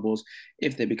and audibles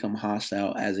if they become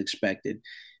hostile as expected,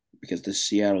 because the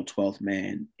Seattle 12th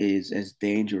man is as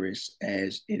dangerous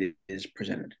as it is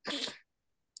presented.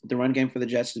 The run game for the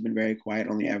Jets has been very quiet,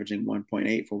 only averaging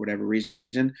 1.8 for whatever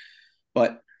reason,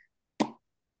 but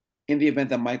in the event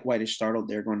that Mike White is startled,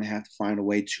 they're going to have to find a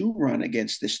way to run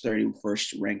against this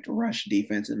 31st ranked rush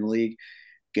defense in the league.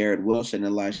 Garrett Wilson,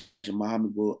 Elijah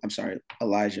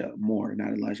Moore,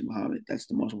 not Elijah Muhammad. That's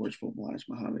the most words for Elijah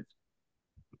Muhammad.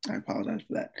 I apologize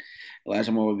for that.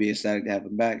 Elijah Moore would be ecstatic to have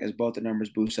him back, as both the numbers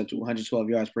boost up to 112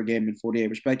 yards per game and 48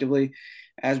 respectively.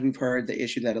 As we've heard, the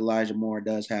issue that Elijah Moore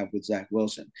does have with Zach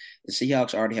Wilson. The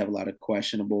Seahawks already have a lot of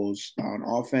questionables on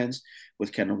offense,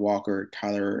 with Kenneth Walker,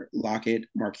 Tyler Lockett,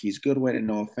 Marquise Goodwin, and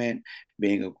Noah Fant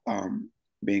being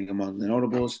among the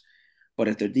notables. But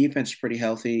if their defense is pretty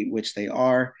healthy, which they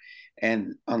are,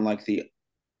 and unless the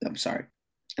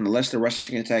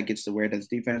rushing attack gets the Bears'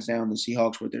 defense down, the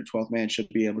Seahawks, with their 12th man, should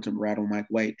be able to rattle Mike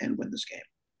White and win this game.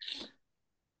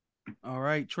 All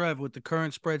right, Trev, with the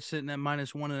current spread sitting at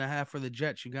 -1.5 for the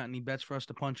Jets, you got any bets for us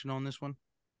to punch in on this one?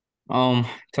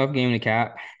 Tough game to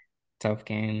cap. Tough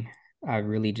game. I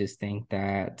really just think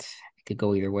that it could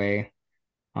go either way.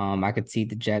 I could see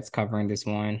the Jets covering this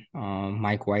one.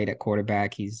 Mike White at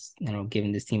quarterback, he's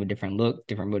giving this team a different look,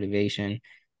 different motivation.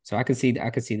 So I could see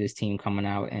this team coming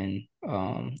out and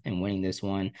winning this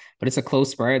one. But it's a close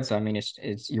spread, so I mean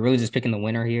it's you're really just picking the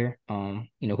winner here.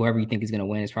 Whoever you think is gonna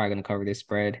win is probably gonna cover this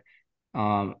spread.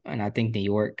 And I think New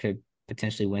York could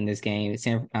potentially win this game.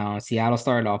 Seattle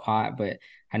started off hot, but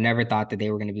I never thought that they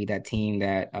were gonna be that team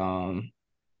that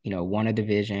won a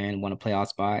division, won a playoff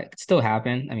spot. It could still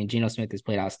happen. I mean, Geno Smith has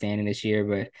played outstanding this year,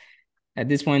 but at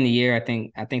this point in the year, I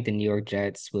think the New York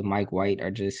Jets with Mike White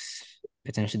are just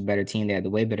potentially the better team. They have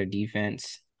the way better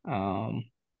defense.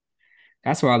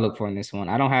 That's what I look for in this one.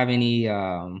 I don't have any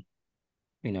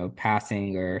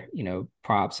passing or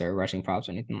props or rushing props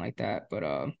or anything like that. But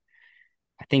I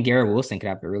think Garrett Wilson could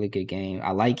have a really good game. I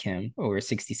like him over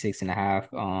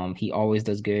 66.5. He always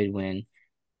does good when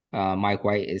Mike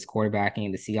White is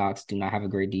quarterbacking. The Seahawks do not have a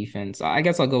great defense. I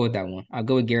guess I'll go with that one. I'll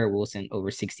go with Garrett Wilson over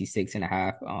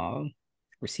 66.5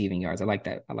 receiving yards. I like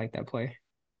that. I like that play.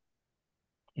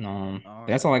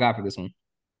 That's all I got for this one.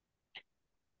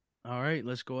 All right,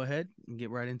 let's go ahead and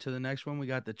get right into the next one. We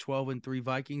got the 12-3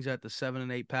 Vikings at the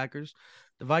 7-8 Packers.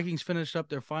 The Vikings finished up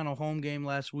their final home game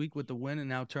last week with the win and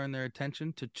now turn their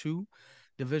attention to two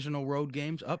divisional road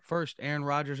games. Up first, Aaron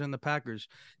Rodgers and the Packers.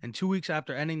 And 2 weeks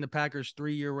after ending the Packers'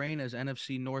 3-year reign as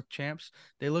NFC North champs,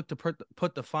 they look to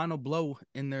put the final blow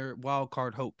in their wild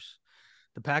card hopes.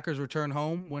 The Packers return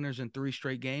home, winners in 3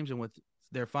 straight games, and with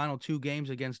their final 2 games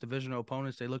against divisional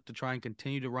opponents, they look to try and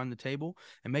continue to run the table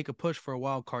and make a push for a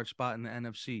wild card spot in the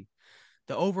NFC.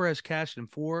 The over has cashed in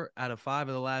 4 out of 5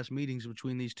 of the last meetings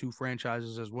between these two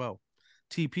franchises as well.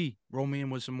 TP, roll me in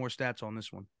with some more stats on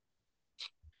this one.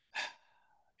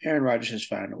 Aaron Rodgers has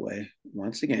found a way,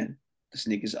 once again, to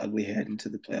sneak his ugly head into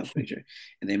the playoff picture.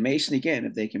 And they may sneak in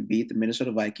if they can beat the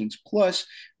Minnesota Vikings plus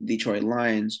the Detroit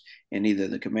Lions, and either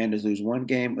the Commanders lose one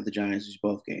game or the Giants lose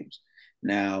both games.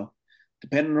 Now,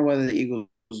 depending on whether the Eagles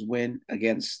win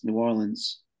against New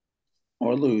Orleans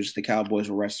or lose, the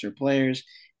Cowboys will rest their players,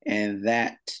 and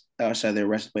they'll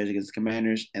rest players against the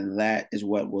Commanders, and that is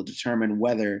what will determine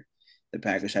whether the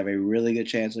Packers have a really good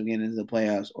chance of getting into the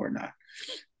playoffs or not.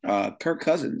 Kirk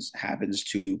Cousins happens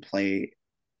to play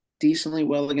decently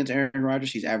well against Aaron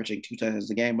Rodgers. He's averaging 2 touchdowns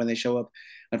a game when they show up.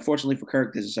 Unfortunately for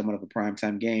Kirk, this is somewhat of a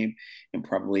primetime game and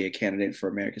probably a candidate for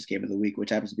America's Game of the Week, which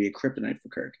happens to be a kryptonite for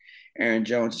Kirk. Aaron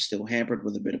Jones is still hampered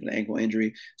with a bit of an ankle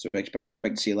injury, so I expect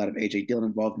to see a lot of A.J. Dillon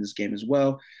involved in this game as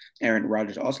well. Aaron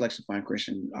Rodgers also likes to find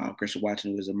Christian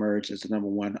Watson, who has emerged as the number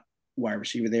 1 wide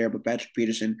receiver there, but Patrick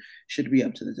Peterson should be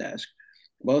up to the task.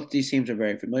 Both these teams are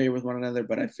very familiar with one another,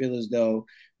 but I feel as though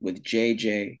with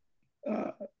JJ,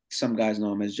 some guys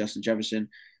know him as Justin Jefferson,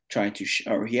 he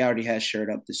already has shared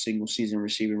up the single season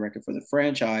receiving record for the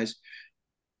franchise,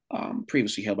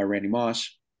 previously held by Randy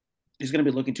Moss. He's going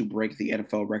to be looking to break the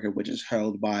NFL record, which is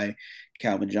held by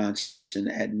Calvin Johnson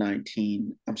at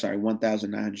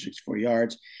 1,964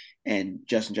 yards. And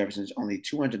Justin Jefferson is only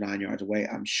 209 yards away.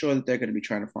 I'm sure that they're going to be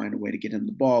trying to find a way to get him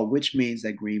the ball, which means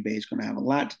that Green Bay is going to have a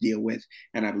lot to deal with,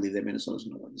 and I believe that Minnesota is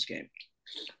going to win this game.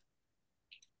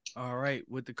 All right,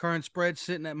 with the current spread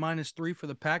sitting at -3 for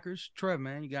the Packers, Trev,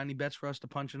 man, you got any bets for us to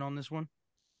punch in on this one?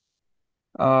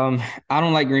 I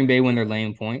don't like Green Bay when they're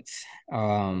laying points.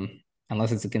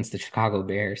 Unless it's against the Chicago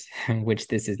Bears, which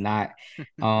this is not.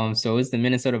 So it's the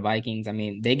Minnesota Vikings. I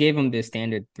mean, they gave them the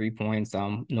standard 3 points.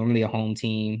 Normally a home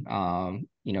team,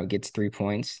 gets 3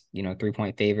 points,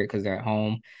 3-point favorite because they're at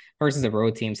home versus a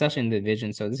road team, especially in the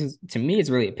division. So to me, it's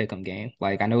really a pick'em game.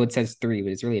 Like I know it says 3,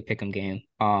 but it's really a pick'em game.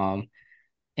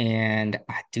 And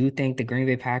I do think the Green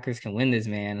Bay Packers can win this,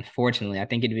 man. Unfortunately, I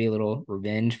think it'd be a little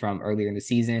revenge from earlier in the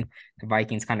season. The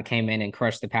Vikings kind of came in and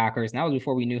crushed the Packers. And that was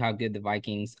before we knew how good the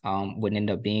Vikings would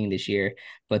end up being this year.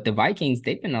 But the Vikings,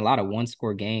 they've been a lot of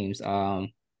one-score games.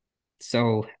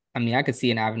 So I mean, I could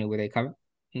see an avenue where they cover,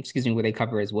 where they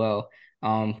cover as well.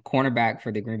 Cornerback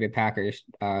for the Green Bay Packers,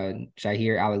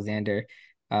 Jair Alexander,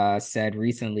 said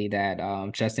recently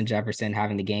that Justin Jefferson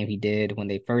having the game he did when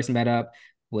they first met up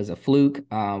was a fluke.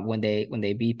 When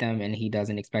they beat them, and he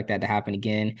doesn't expect that to happen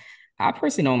again. I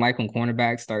personally don't like when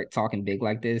cornerbacks start talking big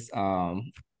like this.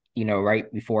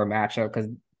 Right before a matchup, because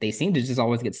they seem to just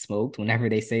always get smoked whenever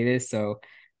they say this. So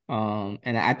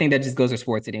and I think that just goes for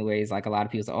sports anyways. Like a lot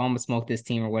of people say, oh, I'm gonna smoke this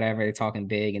team or whatever. They're talking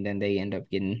big and then they end up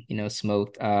getting,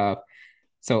 smoked.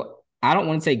 So I don't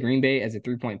want to say Green Bay as a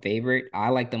 3-point favorite. I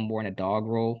like them more in a dog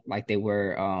role, like they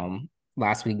were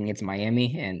last week against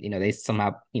Miami. And they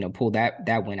somehow, pulled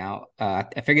that win out.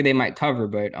 I figured they might cover,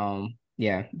 but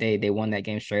yeah, they won that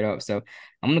game straight up. So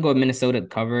I'm gonna go with Minnesota to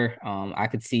cover. I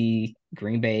could see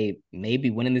Green Bay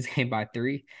maybe winning this game by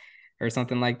 3 or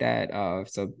something like that.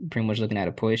 So pretty much looking at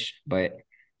a push. But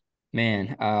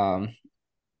man,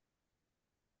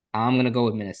 I'm gonna go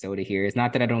with Minnesota here. It's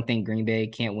not that I don't think Green Bay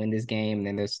can't win this game. And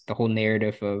then there's the whole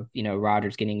narrative of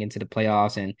Rodgers getting into the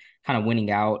playoffs and kind of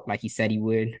winning out like he said he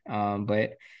would.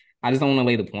 But I just don't want to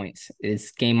lay the points.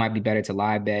 This game might be better to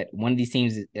live bet. One of these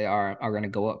teams are going to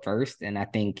go up first, and I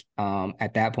think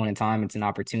at that point in time, it's an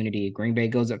opportunity. If Green Bay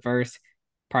goes up first,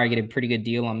 probably get a pretty good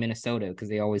deal on Minnesota because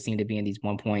they always seem to be in these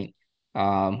 1-point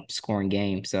scoring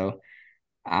games. So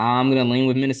I'm gonna lean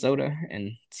with Minnesota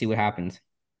and see what happens.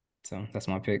 So that's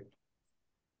my pick.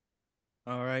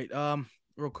 All right.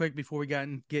 Real quick before we get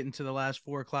into the last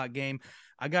 4 o'clock game,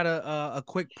 I got a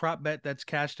quick prop bet that's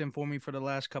cashed in for me for the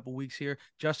last couple weeks here.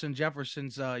 Justin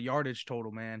Jefferson's yardage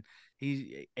total, man.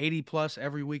 He's 80 plus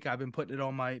every week. I've been putting it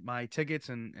on my tickets,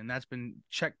 and that's been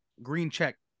green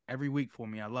check every week for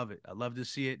me. I love it. I love to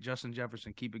see it. Justin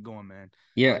Jefferson, keep it going, man.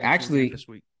 Yeah, I got you again this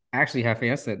week. actually,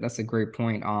 Hefe, that's a great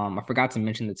point. I forgot to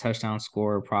mention the touchdown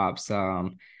score props.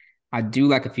 I do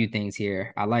like a few things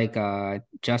here. I like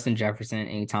Justin Jefferson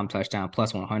anytime touchdown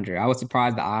plus 100. I was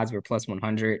surprised the odds were plus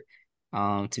 100.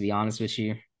 To be honest with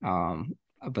you.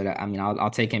 But I mean, I'll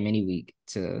take him any week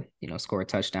to score a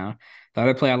touchdown. The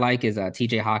other play I like is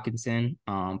T.J. Hawkinson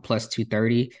plus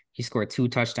 230. He scored 2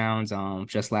 touchdowns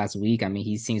just last week. I mean,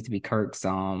 he seems to be Kirk's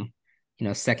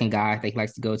second guy that he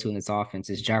likes to go to in this offense.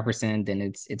 Is Jefferson, then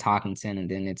it's Hawkinson, and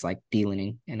then it's like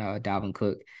Thielen and Dalvin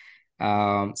Cook.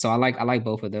 So I like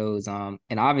both of those. And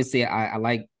obviously I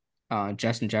like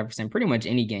Justin Jefferson pretty much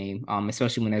any game,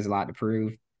 especially when there's a lot to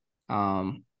prove.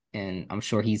 And I'm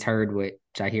sure he's heard what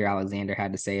Jair Alexander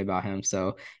had to say about him.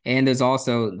 So, and there's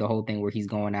also the whole thing where he's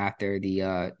going after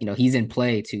the he's in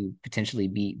play to potentially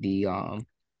beat the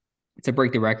to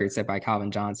break the record set by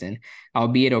Calvin Johnson,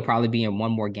 albeit it'll probably be in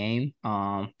one more game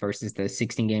versus the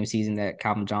 16-game season that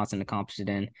Calvin Johnson accomplished it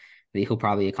in. He'll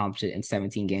probably accomplish it in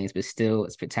 17 games, but still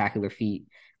a spectacular feat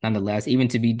nonetheless, even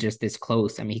to be just this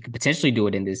close. I mean, he could potentially do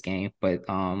it in this game, but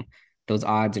those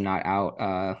odds are not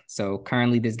out. So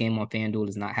currently this game on FanDuel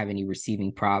does not have any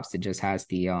receiving props. It just has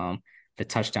the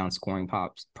touchdown scoring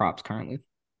props currently.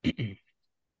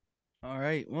 All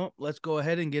right. Well, let's go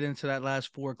ahead and get into that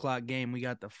last 4 o'clock game. We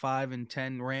got the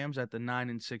 5-10 Rams at the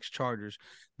 9-6 Chargers.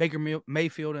 Baker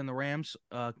Mayfield and the Rams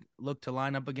look to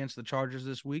line up against the Chargers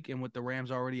this week, and with the Rams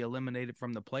already eliminated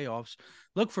from the playoffs,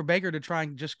 look for Baker to try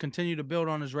and just continue to build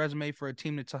on his resume for a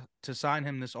team to sign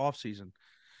him this offseason.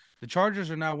 The Chargers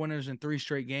are now winners in 3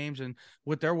 straight games, and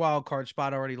with their wild card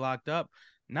spot already locked up,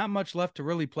 not much left to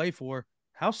really play for.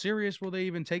 How serious will they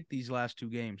even take these last 2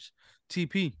 games?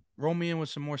 TP, roll me in with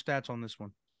some more stats on this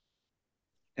one.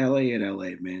 LA and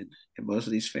LA, man. And most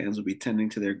of these fans will be tending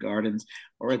to their gardens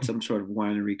or at some sort of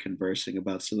winery conversing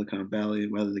about Silicon Valley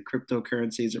and whether the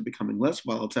cryptocurrencies are becoming less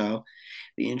volatile,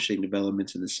 the interesting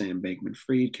developments in the Sam Bankman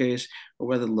Fried case, or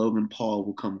whether Logan Paul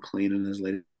will come clean in his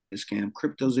latest scam,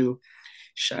 CryptoZoo.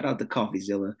 Shout out to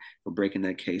CoffeeZilla for breaking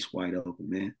that case wide open,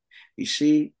 man. You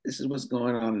see, this is what's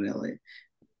going on in LA.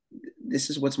 This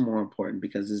is what's more important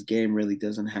because this game really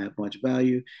doesn't have much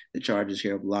value. The Chargers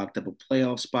here have locked up a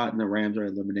playoff spot and the Rams are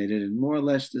eliminated. And more or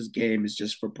less, this game is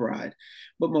just for pride.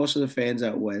 But most of the fans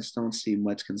out west don't see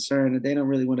much concern and they don't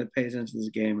really want to pay attention to this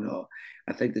game at all.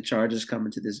 I think the Chargers come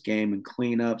into this game and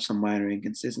clean up some minor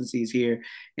inconsistencies here,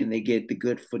 and they get the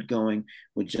good foot going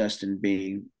with Justin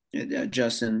being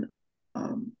Justin.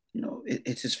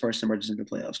 It's his first emergence in the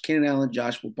playoffs. Keenan Allen,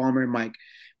 Joshua Palmer, and Mike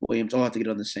Williams all have to get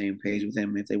on the same page with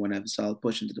him if they want to have a solid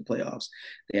push into the playoffs.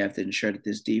 They have to ensure that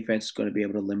this defense is going to be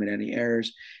able to limit any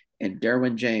errors. And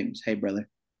Derwin James, hey, brother,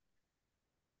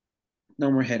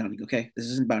 No more head hunting, okay? This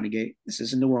isn't Bounty Gate. This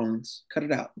isn't New Orleans. Cut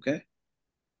it out, okay?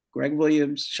 Greg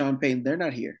Williams, Sean Payton, they're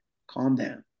not here. Calm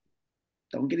down.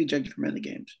 Don't get ejected from any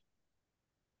games.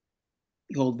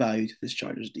 You hold value to this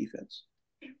Chargers defense.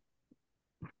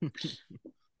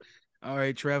 All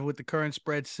right, Trev, with the current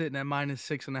spread sitting at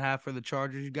 -6.5 for the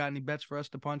Chargers, you got any bets for us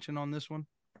to punch in on this one?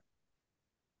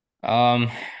 Um,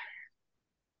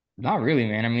 Not really,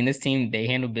 man. I mean, this team, they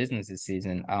handle business this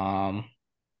season.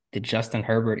 The Justin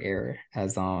Herbert era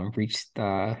has reached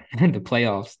the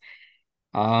playoffs.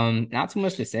 Not too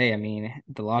much to say. I mean,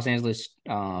 the Los Angeles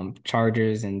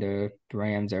Chargers and the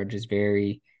Rams are just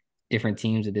very different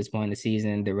teams at this point in the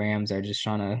season. The Rams are just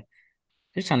trying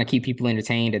to keep people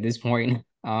entertained at this point.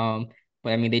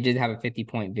 But I mean, they did have a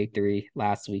 50-point victory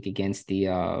last week against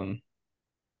the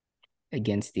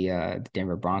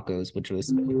Denver Broncos, which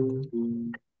was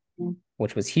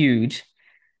huge.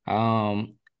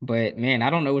 But man,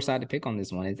 I don't know which side to pick on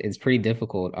this one. It's pretty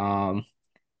difficult.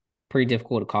 Pretty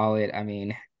difficult to call it. I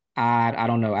mean, I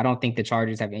don't know. I don't think the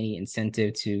Chargers have any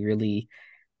incentive to really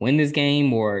win this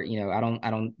game, or I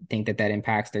don't think that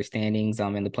impacts their standings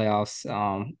in the playoffs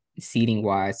seeding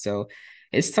wise. So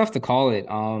it's tough to call it.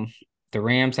 The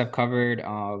Rams have covered.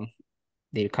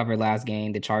 They covered last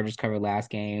game. The Chargers covered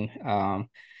last game.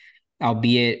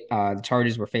 Albeit the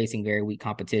Chargers were facing very weak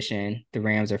competition. The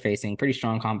Rams are facing pretty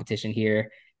strong competition here.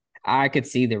 I could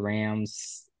see the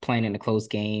Rams playing in a close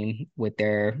game with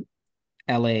their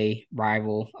LA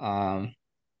rival. I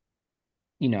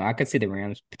could see the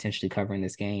Rams potentially covering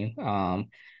this game. I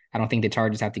don't think the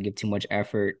Chargers have to give too much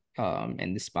effort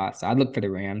in this spot. So I'd look for the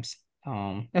Rams.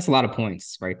 That's a lot of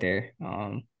points right there.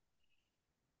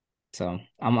 So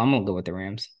I'm gonna go with the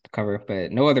Rams to cover,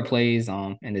 but no other plays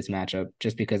in this matchup,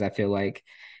 just because I feel like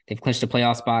they've clinched a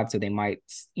playoff spot, so they might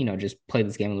just play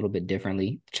this game a little bit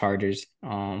differently. Chargers,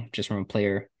 just from a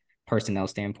player personnel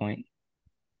standpoint.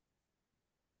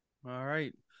 All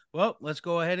right. Well, let's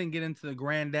go ahead and get into the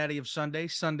granddaddy of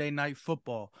Sunday night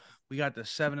football. We got the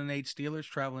 7-8 Steelers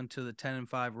traveling to the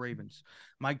 10-5 Ravens.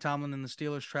 Mike Tomlin and the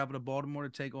Steelers travel to Baltimore to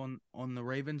take on the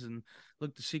Ravens and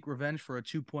look to seek revenge for a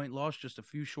 2-point loss just a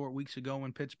few short weeks ago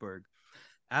in Pittsburgh.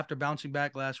 After bouncing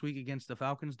back last week against the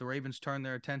Falcons, the Ravens turn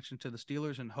their attention to the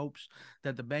Steelers in hopes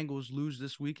that the Bengals lose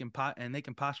this week and they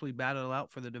can possibly battle out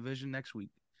for the division next week.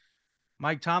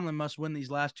 Mike Tomlin must win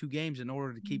these last two games in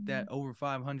order to keep that over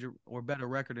 500 or better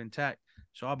record intact.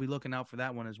 So I'll be looking out for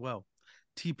that one as well.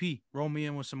 TP, roll me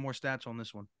in with some more stats on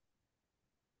this one.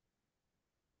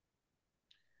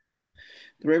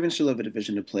 The Ravens still have a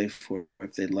division to play for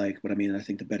if they'd like, but I mean, I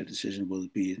think the better decision will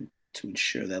be to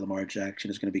ensure that Lamar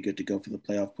Jackson is going to be good to go for the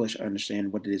playoff push. I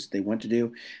understand what it is they want to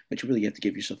do, but you really have to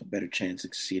give yourself a better chance of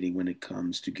succeeding when it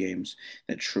comes to games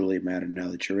that truly matter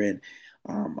now that you're in.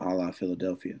 A la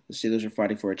Philadelphia. The Steelers are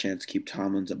fighting for a chance to keep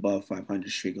Tomlin's above 500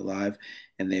 streak alive,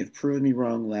 and they've proven me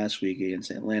wrong last week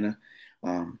against Atlanta.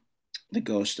 The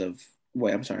ghost of,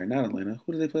 wait, I'm sorry, not Atlanta.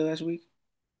 Who did they play last week?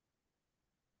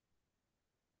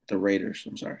 The Raiders.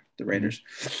 I'm sorry, the Raiders.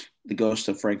 The ghost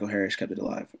of Franco Harris kept it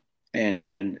alive, and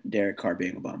Derek Carr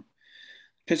being a bum.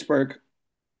 Pittsburgh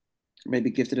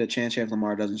maybe gifted a chance here if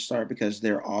Lamar doesn't start because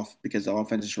they're off because the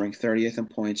offense is ranked 30th in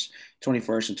points,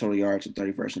 21st in total yards, and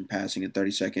 31st in passing, and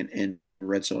 32nd in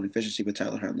red zone efficiency with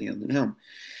Tyler Huntley under him.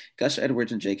 Gus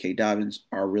Edwards and J.K. Dobbins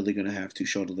are really going to have to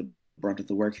shoulder the brunt of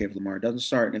the work here if Lamar doesn't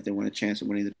start and if they want a chance of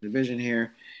winning the division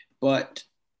here. But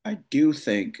I do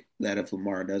think that if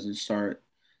Lamar doesn't start,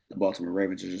 the Baltimore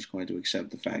Ravens are just going to accept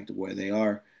the fact of where they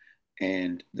are,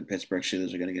 and the Pittsburgh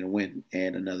Steelers are going to get a win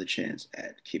and another chance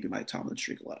at keeping Mike Tomlin's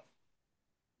streak alive.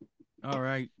 All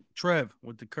right. Trev,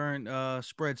 with the current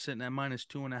spread sitting at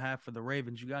 -2.5 for the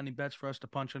Ravens, you got any bets for us to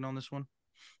punch in on this one?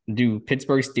 Do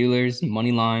Pittsburgh Steelers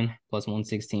money line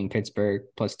 +116, Pittsburgh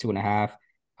 +2.5.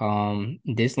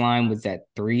 This line was at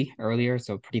 3 earlier,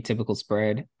 so pretty typical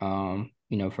spread.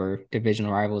 For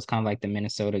divisional rivals, kind of like the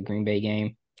Minnesota Green Bay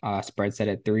game. Spread set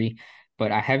at 3.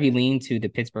 But I heavy lean to the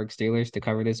Pittsburgh Steelers to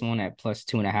cover this one at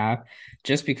 +2.5,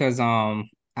 just because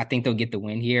I think they'll get the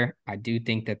win here. I do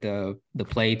think that the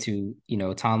play to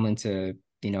Tomlin to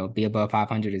be above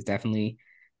 500 is definitely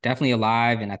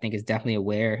alive, and I think it's definitely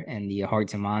aware in the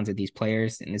hearts and minds of these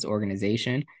players in this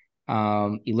organization.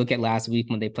 You look at last week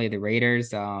when they played the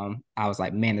Raiders. I was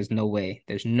like, man, there's no way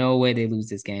they lose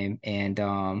this game. And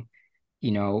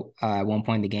at one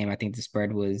point in the game, I think the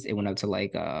spread went up to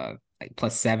like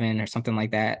 +7 or something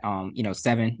like that.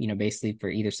 7, basically for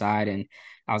either side. And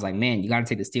I was like, man, you got to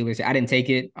take the Steelers. I didn't take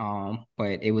it.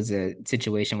 But it was a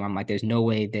situation where I'm like, there's no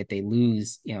way that they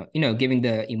lose, giving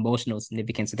the emotional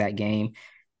significance of that game.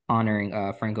 honoring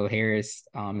Franco Harris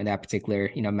in that particular,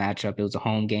 matchup. It was a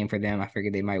home game for them. I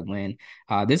figured they might win.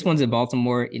 This one's in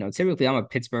Baltimore. Typically I'm a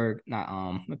Pittsburgh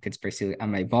Steelers.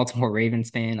 I'm a Baltimore Ravens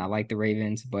fan. I like the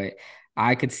Ravens, but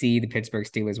I could see the Pittsburgh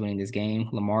Steelers winning this game.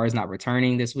 Lamar is not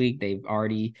returning this week. They've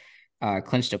already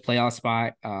clinched a playoff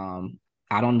spot.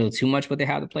 I don't know too much what they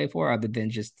have to play for other than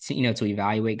just, to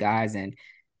evaluate guys. And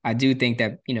I do think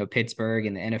that, Pittsburgh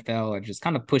and the NFL are just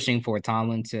kind of pushing for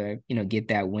Tomlin to, get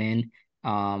that win.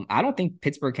 I don't think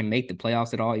Pittsburgh can make the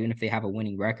playoffs at all, even if they have a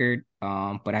winning record.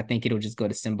 But I think it'll just go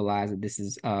to symbolize that this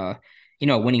is, a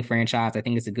winning franchise. I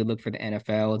think it's a good look for the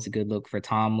NFL. It's a good look for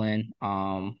Tomlin.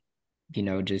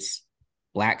 Just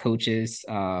Black coaches,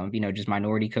 just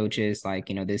minority coaches. Like,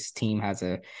 this team has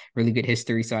a really good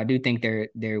history. So I do think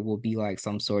there will be like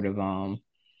some sort of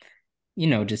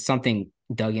just something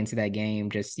dug into that game,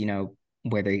 just,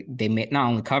 where they may not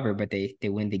only cover, but they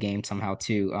win the game somehow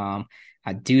too.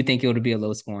 I do think it'll be a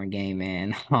low scoring game,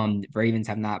 man. Ravens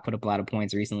have not put up a lot of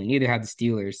points recently. Neither have the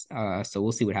Steelers. So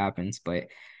we'll see what happens. But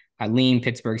I lean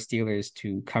Pittsburgh Steelers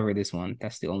to cover this one.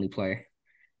 That's the only play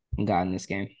I got in this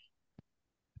game.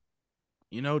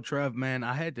 Trev, man,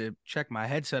 I had to check my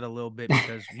headset a little bit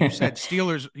because you said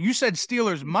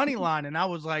Steelers money line, and I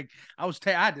was like, I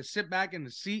had to sit back in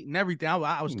the seat and everything.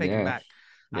 I was taken back.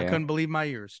 Yeah. I couldn't believe my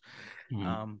ears.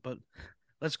 Mm-hmm. But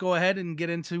let's go ahead and get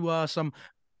into some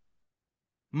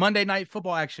Monday night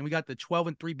football action. We got the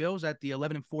 12-3 Bills at the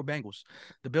 11-4 Bengals.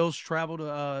 The Bills travel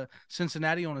to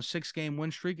Cincinnati on a 6-game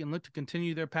win streak and look to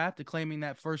continue their path to claiming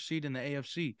that first seed in the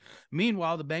AFC.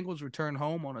 Meanwhile, the Bengals return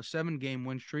home on a 7-game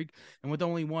win streak, and with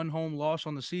only one home loss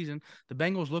on the season, the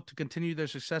Bengals look to continue their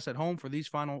success at home for these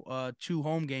final 2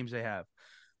 home games they have.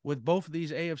 With both of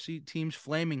these AFC teams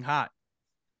flaming hot,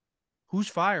 whose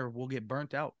fire will get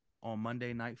burnt out on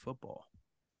Monday Night Football?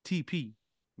 TP,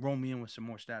 roll me in with some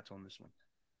more stats on this one.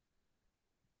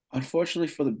 Unfortunately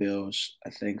for the Bills, I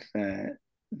think that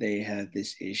they had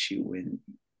this issue when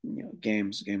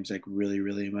games like really,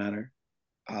 really matter,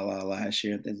 a la last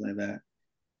year and things like that.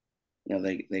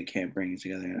 They can't bring it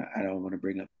together. And I don't want to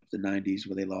bring up the '90s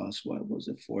where they lost, what was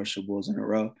it, 4 Super Bowls in a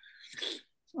row.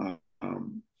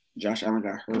 Josh Allen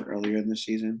got hurt earlier in the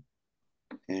season,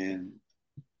 and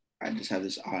I just have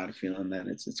this odd feeling that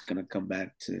it's going to come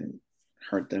back to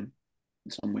hurt them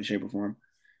in some way, shape, or form.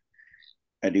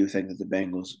 I do think that the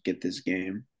Bengals get this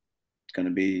game. It's going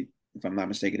to be, if I'm not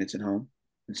mistaken, it's at home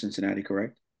in Cincinnati,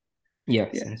 correct? Yeah.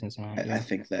 I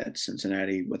think that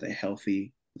Cincinnati with a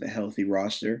healthy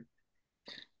roster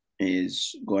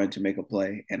is going to make a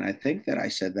play, and I think that I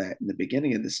said that in the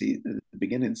beginning of the season.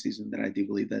 That I do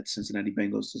believe that Cincinnati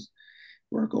Bengals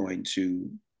were going to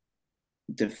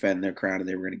defend their crown and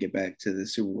they were going to get back to the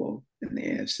Super Bowl in the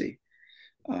AFC.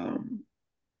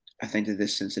 I think that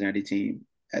this Cincinnati team,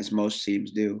 as most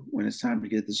teams do, when it's time to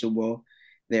get the Super Bowl,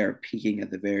 they are peaking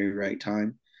at the very right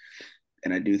time.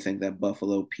 And I do think that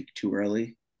Buffalo peaked too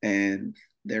early, and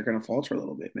they're going to falter a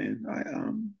little bit,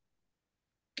 man.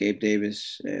 Gabe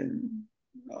Davis and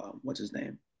what's his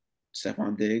name,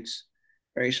 Stephon Diggs,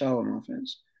 very solid on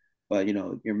offense. But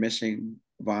you're missing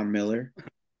Von Miller,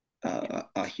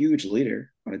 a huge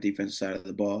leader on the defensive side of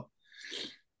the ball.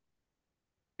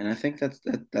 And I think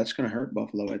that's going to hurt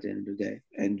Buffalo at the end of the day.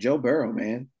 And Joe Burrow,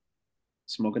 man,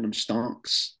 smoking them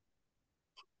stonks.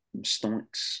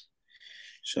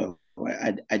 So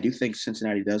I do think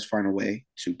Cincinnati does find a way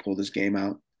to pull this game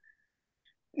out.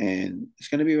 And it's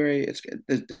going to be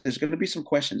there's going to be some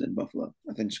questions in Buffalo.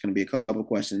 I think there's going to be a couple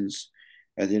questions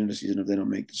at the end of the season if they don't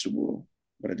make the Super Bowl.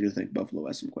 But I do think Buffalo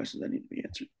has some questions that need to be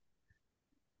answered.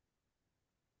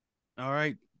 All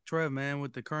right, Trev, man,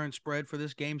 with the current spread for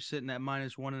this game sitting at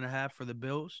 -1.5 for the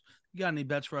Bills, you got any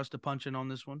bets for us to punch in on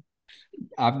this one?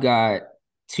 I've got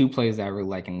 2 plays that I really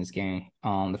like in this game.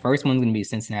 The first one's going to be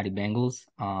Cincinnati Bengals.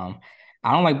 I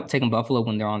don't like taking Buffalo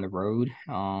when they're on the road.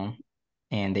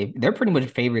 And they're pretty much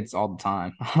favorites all the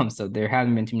time. So there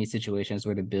haven't been too many situations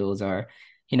where the Bills are,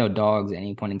 dogs at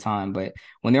any point in time. But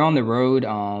when they're on the road,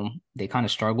 they kind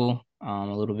of struggle a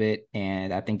little bit,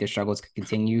 and I think their struggles could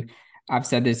continue. I've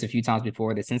said this a few times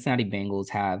before. The Cincinnati Bengals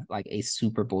have like a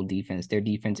Super Bowl defense. Their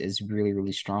defense is really,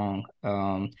 really strong.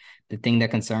 The thing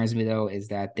that concerns me though is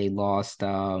that they lost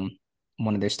one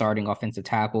of their starting offensive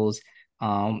tackles.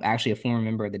 Actually a former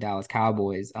member of the Dallas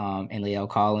Cowboys, and La'el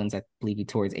Collins, I believe he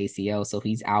tore his ACL, so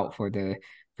he's out for the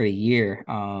year.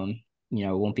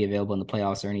 Won't be available in the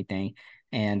playoffs or anything.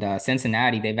 And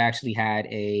Cincinnati, they've actually had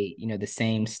the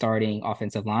same starting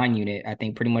offensive line unit, I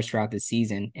think, pretty much throughout the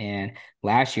season. And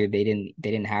last year they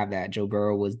didn't have that. Joe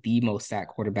Burrow was the most sacked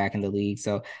quarterback in the league,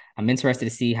 so I'm interested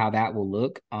to see how that will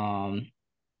look.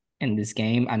 in this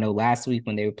game. I know last week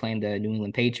when they were playing the New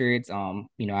England Patriots,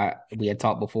 we had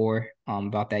talked before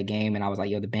about that game, and I was like,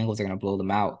 yo, the Bengals are gonna blow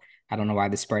them out. I don't know why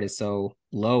the spread is so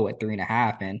low at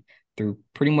 3.5, and through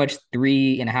pretty much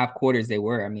 3.5 quarters, they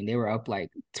were. I mean, they were up like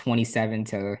 27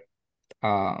 to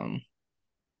um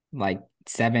like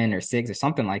 7 or 6 or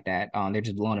something like that. They're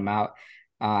just blowing them out.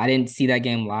 I didn't see that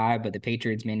game live, but the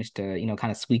Patriots managed to, kind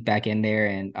of squeak back in there,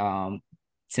 and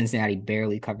Cincinnati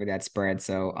barely covered that spread.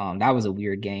 So that was a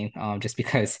weird game, just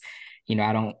because,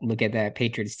 I don't look at that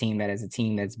Patriots team that as a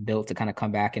team that's built to kind of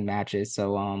come back in matches.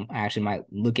 So I actually might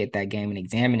look at that game and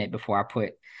examine it before I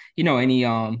put, any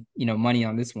money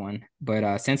on this one.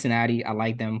 But Cincinnati, I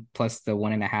like them plus the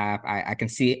 1.5. I can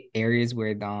see areas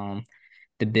where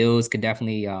the Bills could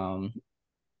definitely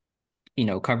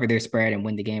cover their spread and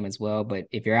win the game as well. But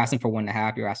if you're asking for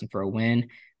 1.5, you're asking for a win.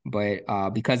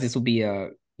 But because this will be a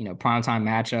primetime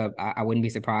matchup, I wouldn't be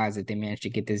surprised if they managed to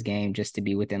get this game just to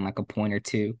be within like a point or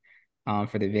two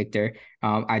for the victor.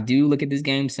 I do look at this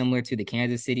game similar to the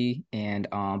Kansas City and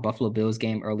Buffalo Bills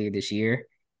game earlier this year.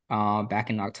 Back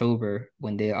in October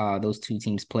when those two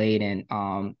teams played. And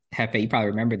Hefe, you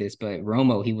probably remember this, but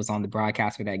Romo, he was on the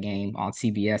broadcast for that game on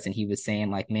CBS, and he was saying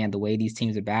like, man, the way these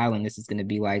teams are battling, this is going to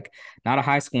be like not a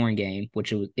high scoring game,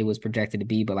 which it was projected to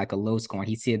be, but like a low scoring.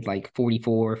 He said like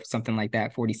 44, something like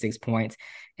that, 46 points.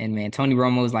 And man, Tony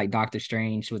Romo is like Doctor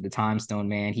Strange with the time stone,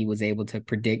 man. He was able to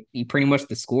predict pretty much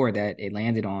the score that it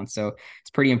landed on. So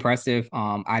it's pretty impressive.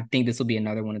 I think this will be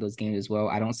another one of those games as well.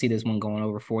 I don't see this one going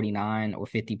over 49 or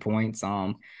 50 points.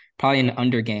 Probably an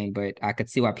under game, but I could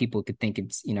see why people could think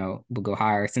it's, will go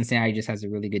higher. Cincinnati just has a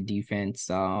really good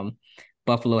defense.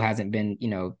 Buffalo hasn't been,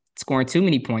 scoring too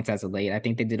many points as of late. I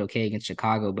think they did okay against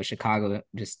Chicago, but Chicago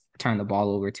just turned the ball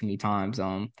over too many times.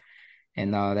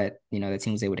 And that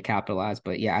team was able to capitalize.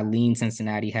 But yeah, I lean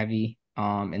Cincinnati heavy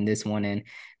in this one, and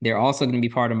they're also going to be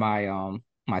part of my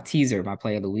my teaser, my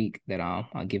play of the week that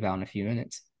I'll give out in a few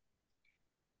minutes.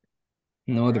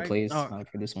 No other plays for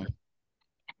this one.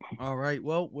 All right.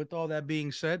 Well, with all that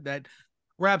being said, that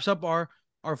wraps up our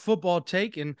football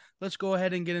take, and let's go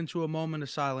ahead and get into a moment of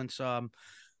silence.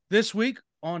 This week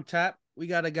on tap, we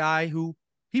got a guy who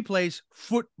he plays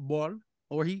football,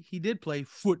 or he did play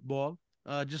football,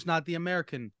 just not the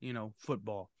American,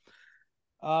 football.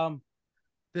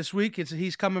 This week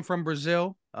he's coming from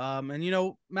Brazil. And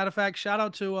matter of fact, shout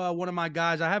out to one of my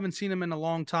guys. I haven't seen him in a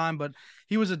long time, but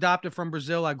he was adopted from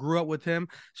Brazil. I grew up with him.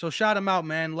 So shout him out,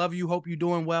 man. Love you. Hope you're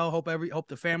doing well. Hope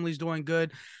the family's doing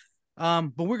good.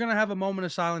 But we're gonna have a moment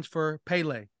of silence for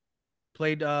Pele.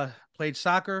 Played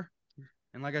soccer,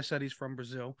 and like I said, he's from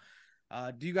Brazil.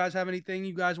 Do you guys have anything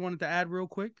you guys wanted to add real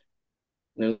quick?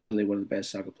 Literally one of the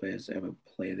best soccer players to ever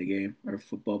play the game, or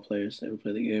football players to ever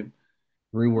play the game.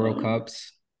 3 World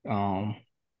Cups.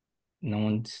 No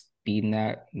one's beaten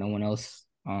that. No one else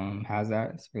has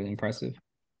that. It's really impressive.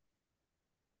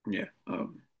 Yeah.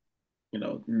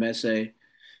 Messi.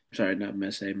 Sorry, not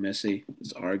Messi. Messi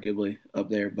is arguably up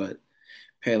there, but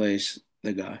Pele's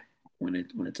the guy when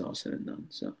it's all said and done.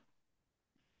 So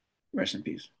rest in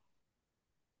peace.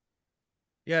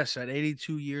 Yes, at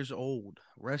 82 years old.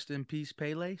 Rest in peace,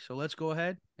 Pele. So let's go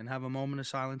ahead and have a moment of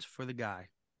silence for the guy.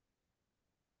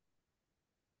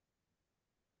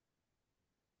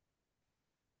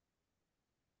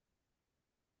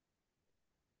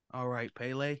 All right,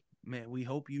 Pele, man, we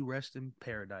hope you rest in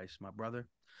paradise, my brother.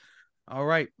 All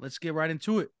right, let's get right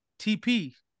into it.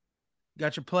 TP,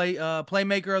 got your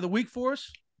playmaker of the week for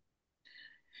us?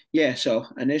 Yeah, so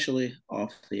initially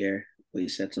off the air, we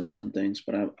said some things,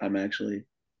 but I'm actually,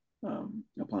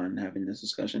 upon having this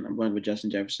discussion, I'm going with Justin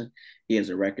Jefferson. He has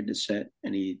a record to set,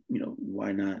 and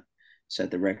why not set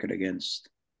the record against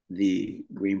the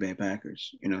Green Bay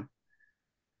Packers?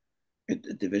 A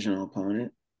divisional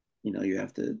opponent. You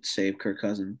have to save Kirk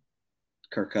Cousins.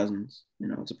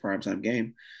 It's a primetime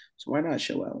game. So why not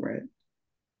show out, right?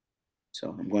 So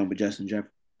I'm going with Justin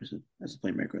Jefferson as the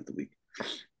playmaker of the week.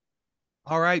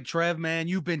 All right, Trev, man,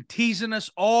 you've been teasing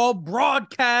us all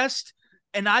broadcast,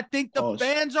 and I think the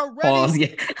fans are ready. Pause.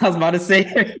 Yeah, I was about to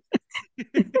say.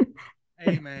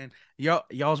 Hey, man,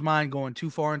 y'all's mind going too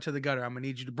far into the gutter. I'm going to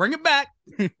need you to bring it back.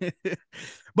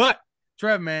 But,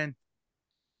 Trev, man,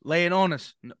 lay it on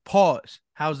us. Pause.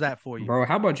 How's that for you? Bro,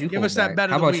 how about you give us that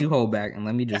better? How about you hold back and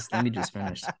let me just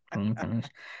finish.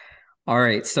 All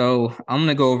right, so I'm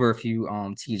gonna go over a few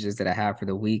teasers that I have for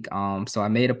the week. So I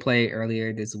made a play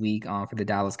earlier this week for the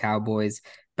Dallas Cowboys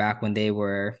back when they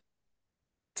were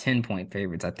 10-point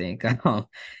favorites, I think.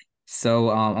 So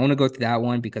I want to go through that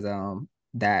one because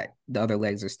that the other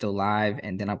legs are still live,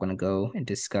 and then I'm gonna go and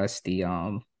discuss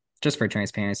the just for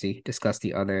transparency, discuss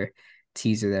the other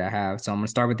teaser that I have. So I'm gonna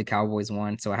start with the Cowboys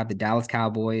one. So I have the Dallas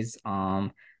Cowboys,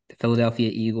 the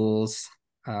Philadelphia Eagles,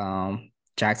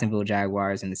 Jacksonville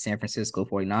Jaguars, and the San Francisco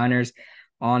 49ers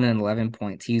on an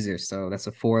 11-point teaser. So that's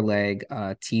a 4-leg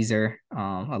teaser,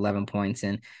 11 points.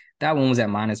 And that one was at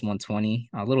minus 120,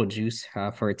 a little juice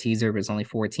for a teaser, but it's only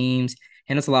 4 teams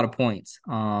and it's a lot of points.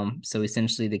 So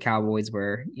essentially the Cowboys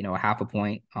were, a half a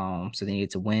point. So they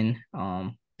needed to win,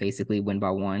 basically win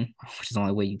by 1, which is the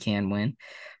only way you can win.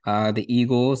 The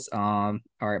Eagles are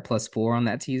at +4 on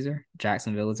that teaser.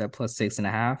 Jacksonville is at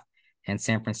 +6.5, and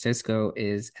San Francisco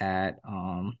is at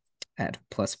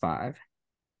 +5.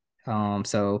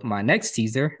 So my next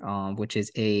teaser, which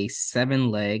is a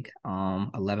 7-leg,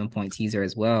 11-point teaser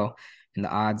as well, and the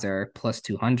odds are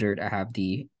 +200. I have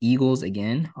the Eagles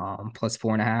again,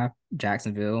 +4.5,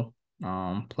 Jacksonville,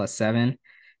 +7,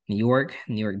 New York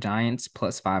Giants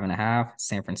 +5.5,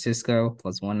 San Francisco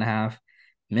 +1.5,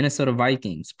 Minnesota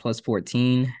Vikings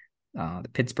 +14, the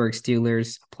Pittsburgh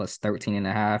Steelers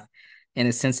 +13.5, and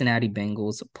the Cincinnati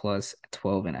Bengals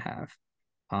 +12.5.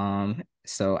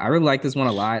 So I really like this one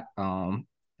a lot.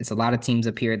 It's a lot of teams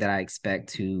up here that I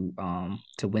expect to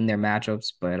win their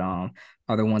matchups, but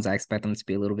other ones I expect them to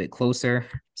be a little bit closer.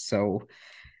 So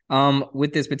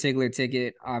with this particular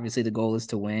ticket, obviously the goal is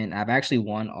to win. I've actually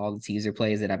won all the teaser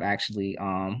plays that I've actually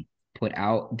put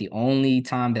out. The only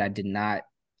time that I did not,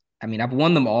 I've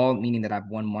won them all, meaning that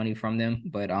I've won money from them,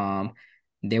 but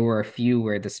there were a few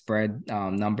where the spread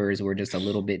numbers were just a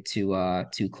little bit too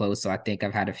close. So I think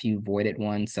I've had a few voided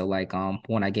ones. So like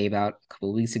one I gave out a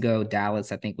couple of weeks ago,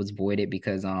 Dallas, I think was voided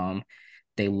because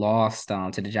they lost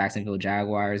to the Jacksonville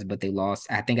Jaguars, but they lost.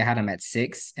 I think I had them at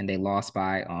 6 and they lost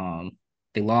by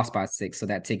 6. So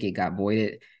that ticket got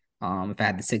voided. If I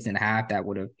had the 6.5, that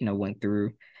would have, went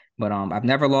through. But I've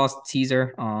never lost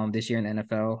teaser this year in the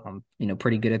NFL. I'm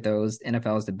pretty good at those.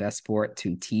 NFL is the best sport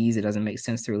to tease. It doesn't make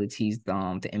sense to really tease the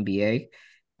NBA.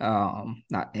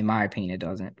 Not in my opinion, it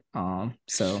doesn't.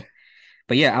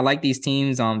 But yeah, I like these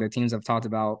teams. They're teams I've talked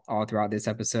about all throughout this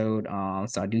episode.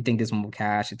 So I do think this one will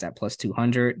cash. It's at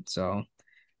 +200. So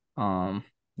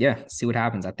yeah, see what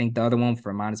happens. I think the other one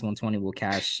for -120 will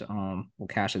cash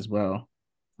as well.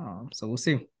 So we'll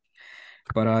see.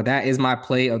 But that is my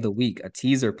play of the week, a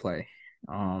teaser play.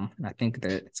 I think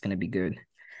that it's gonna be good.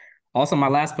 Also, my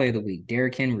last play of the week,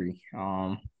 Derrick Henry,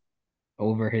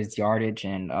 over his yardage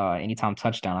and anytime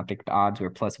touchdown. I think the odds were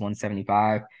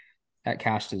 +175. That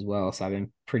cashed as well. So I've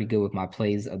been pretty good with my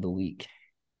plays of the week.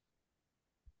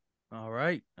 All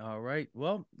right.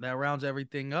 Well, that rounds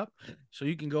everything up. So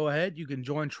you can go ahead. You can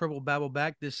join Triple Babble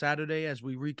back this Saturday as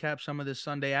we recap some of this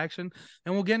Sunday action.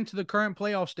 And we'll get into the current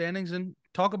playoff standings and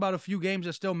talk about a few games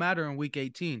that still matter in Week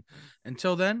 18.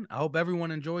 Until then, I hope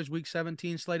everyone enjoys Week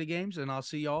 17 slate of games, and I'll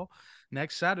see y'all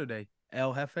next Saturday.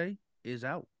 El Jefe is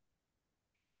out.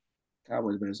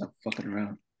 Cowboys better stop fucking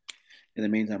around. In the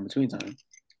meantime, between time,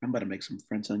 I'm about to make some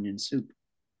French onion soup.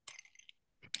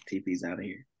 TP's out of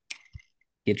here.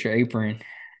 Get your apron.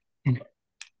 You'll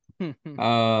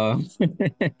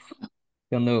know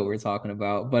what we're talking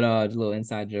about. But a little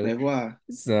inside joke.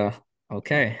 So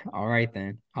okay, all right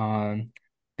then. But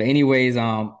anyways,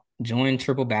 join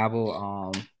Triple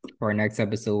Babble for our next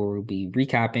episode where we'll be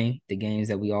recapping the games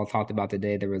that we all talked about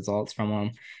today, the results from them,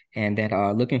 and then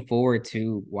looking forward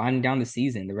to winding down the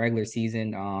season. The regular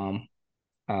season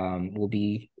will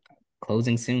be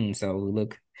closing soon, so we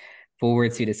look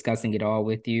forward to discussing it all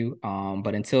with you.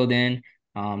 But until then,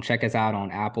 check us out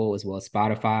on Apple as well as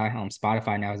Spotify.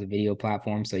 Spotify now is a video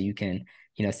platform, so you can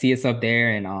see us up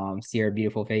there and see our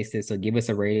beautiful faces. So give us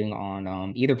a rating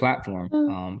on either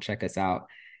platform. Check us out.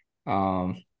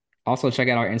 Also check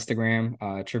out our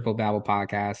Instagram, Triple Babble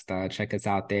Podcast. Check us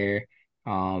out there.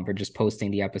 We're just posting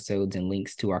the episodes and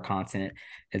links to our content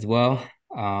as well.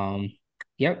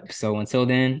 Yep. So until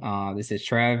then, this is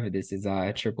Trev. This is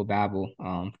Triple Babble.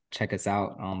 Check us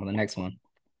out on the next one.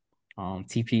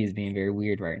 TP is being very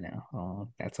weird right now.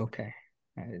 That's okay.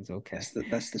 That is okay.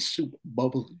 That's the soup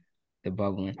bubbling. The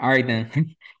bubbling. All right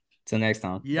then. Till next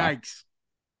time. Yikes. Bye.